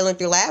healing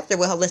through laughter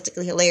with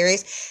Holistically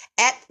Hilarious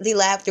at the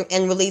Laughter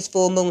and Release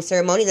Full Moon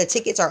Ceremony. The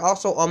tickets are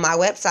also on my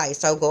website,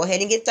 so go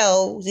ahead and get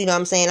those. You know what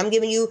I'm saying? I'm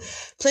giving you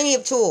plenty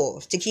of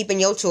tools to keep in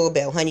your tool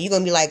belt, honey. You're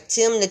going to be like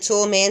Tim the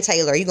Tool Man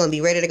Taylor. You're going to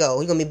be ready to go.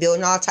 You're going to be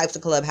building all types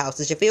of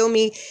clubhouses. You feel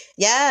me?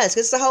 Yes,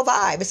 it's the whole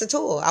vibe. It's a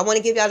tool. I want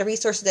to give y'all the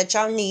resources that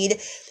y'all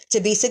need to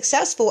be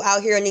successful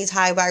out here in these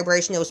high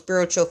vibrational,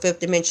 spiritual,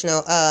 fifth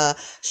dimensional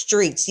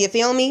streets. You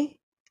feel me?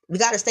 We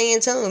got to stay in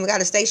tune. We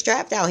got to stay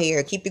strapped out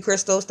here. Keep your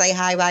crystals, stay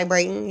high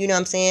vibrating. You know what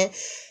I'm saying?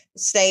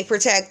 Stay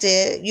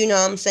protected. You know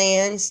what I'm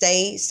saying?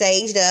 Stay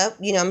saged up.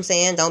 You know what I'm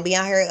saying? Don't be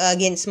out here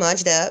getting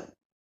smudged up.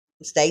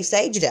 Stay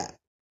saged up.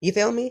 You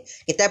feel me?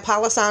 Get that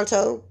Palo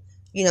Santo.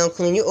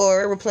 Clean your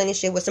aura,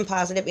 replenish it with some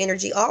positive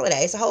energy. All of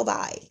that. It's a whole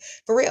vibe.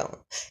 For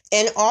real.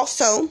 And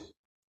also,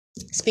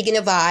 speaking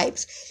of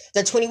vibes, the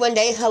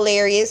 21-day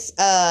hilarious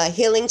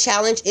healing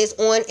challenge is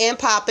on and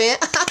popping.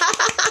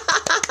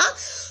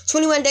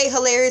 21-day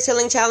hilarious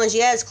healing challenge.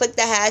 Yes, click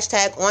the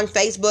hashtag on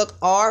Facebook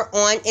or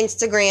on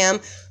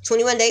Instagram.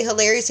 21-day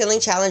hilarious healing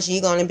challenge.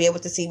 You're going to be able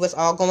to see what's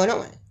all going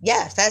on.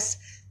 Yes,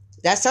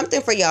 that's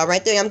something for y'all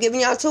right there. I'm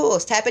giving y'all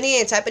tools. Tapping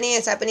in.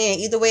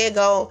 Either way it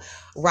go,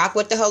 rock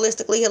with the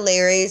Holistically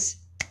Hilarious.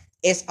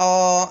 It's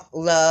all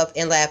love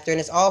and laughter, and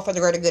it's all for the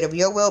greater good of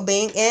your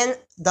well-being and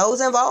those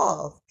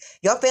involved.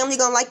 Your family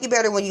gonna like you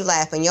better when you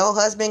laughing. Your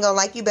husband gonna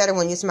like you better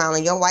when you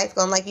smiling. Your wife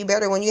gonna like you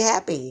better when you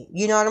happy.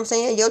 You know what I'm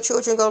saying? Your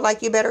children gonna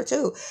like you better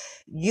too.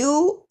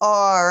 You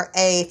are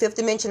a fifth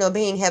dimensional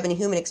being having a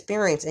human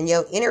experience, and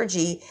your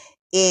energy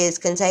is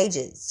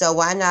contagious. So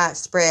why not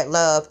spread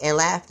love and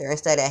laughter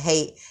instead of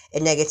hate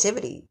and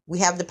negativity? We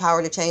have the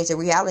power to change the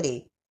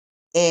reality,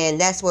 and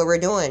that's what we're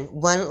doing.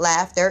 One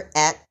laughter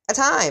at a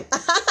time.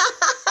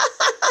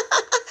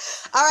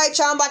 All All right,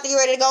 y'all, I'm about to get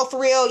ready to go for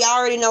real. Y'all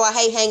already know I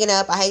hate hanging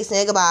up. I hate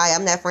saying goodbye.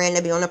 I'm that friend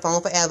that be on the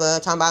phone forever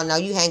talking about, no,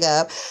 you hang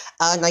up.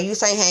 No, you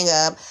say hang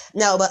up.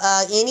 No, but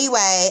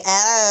anyway,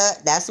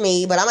 that's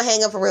me. But I'm going to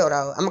hang up for real,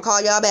 though. I'm going to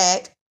call y'all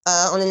back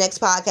on the next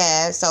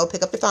podcast. So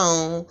pick up the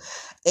phone.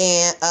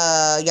 And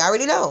y'all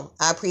already know.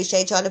 I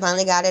appreciate y'all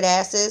divinely guided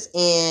asses.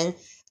 And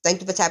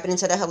thank you for tapping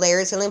into the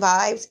hilarious healing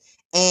vibes.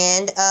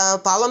 And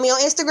follow me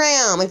on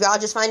Instagram. If y'all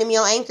just finding me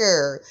on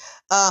Anchor.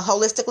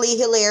 Holistically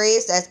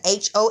Hilarious. That's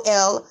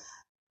HOLISTCALLY.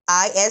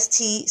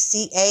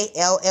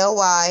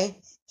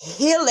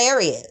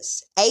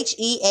 Hilarious.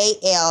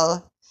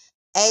 HEALARIOUS.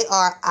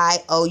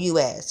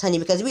 Honey,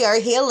 because we are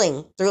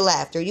healing through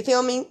laughter. You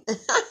feel me?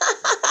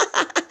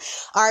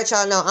 All right,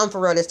 y'all know I'm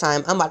for real this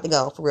time. I'm about to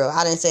go for real.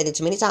 I done said it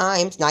too many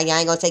times. Now y'all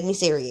ain't gonna take me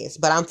serious,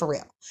 but I'm for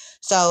real.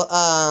 So,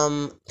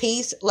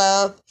 peace,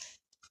 love,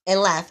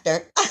 and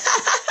laughter.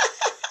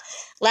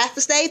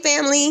 Laughter stay,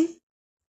 family.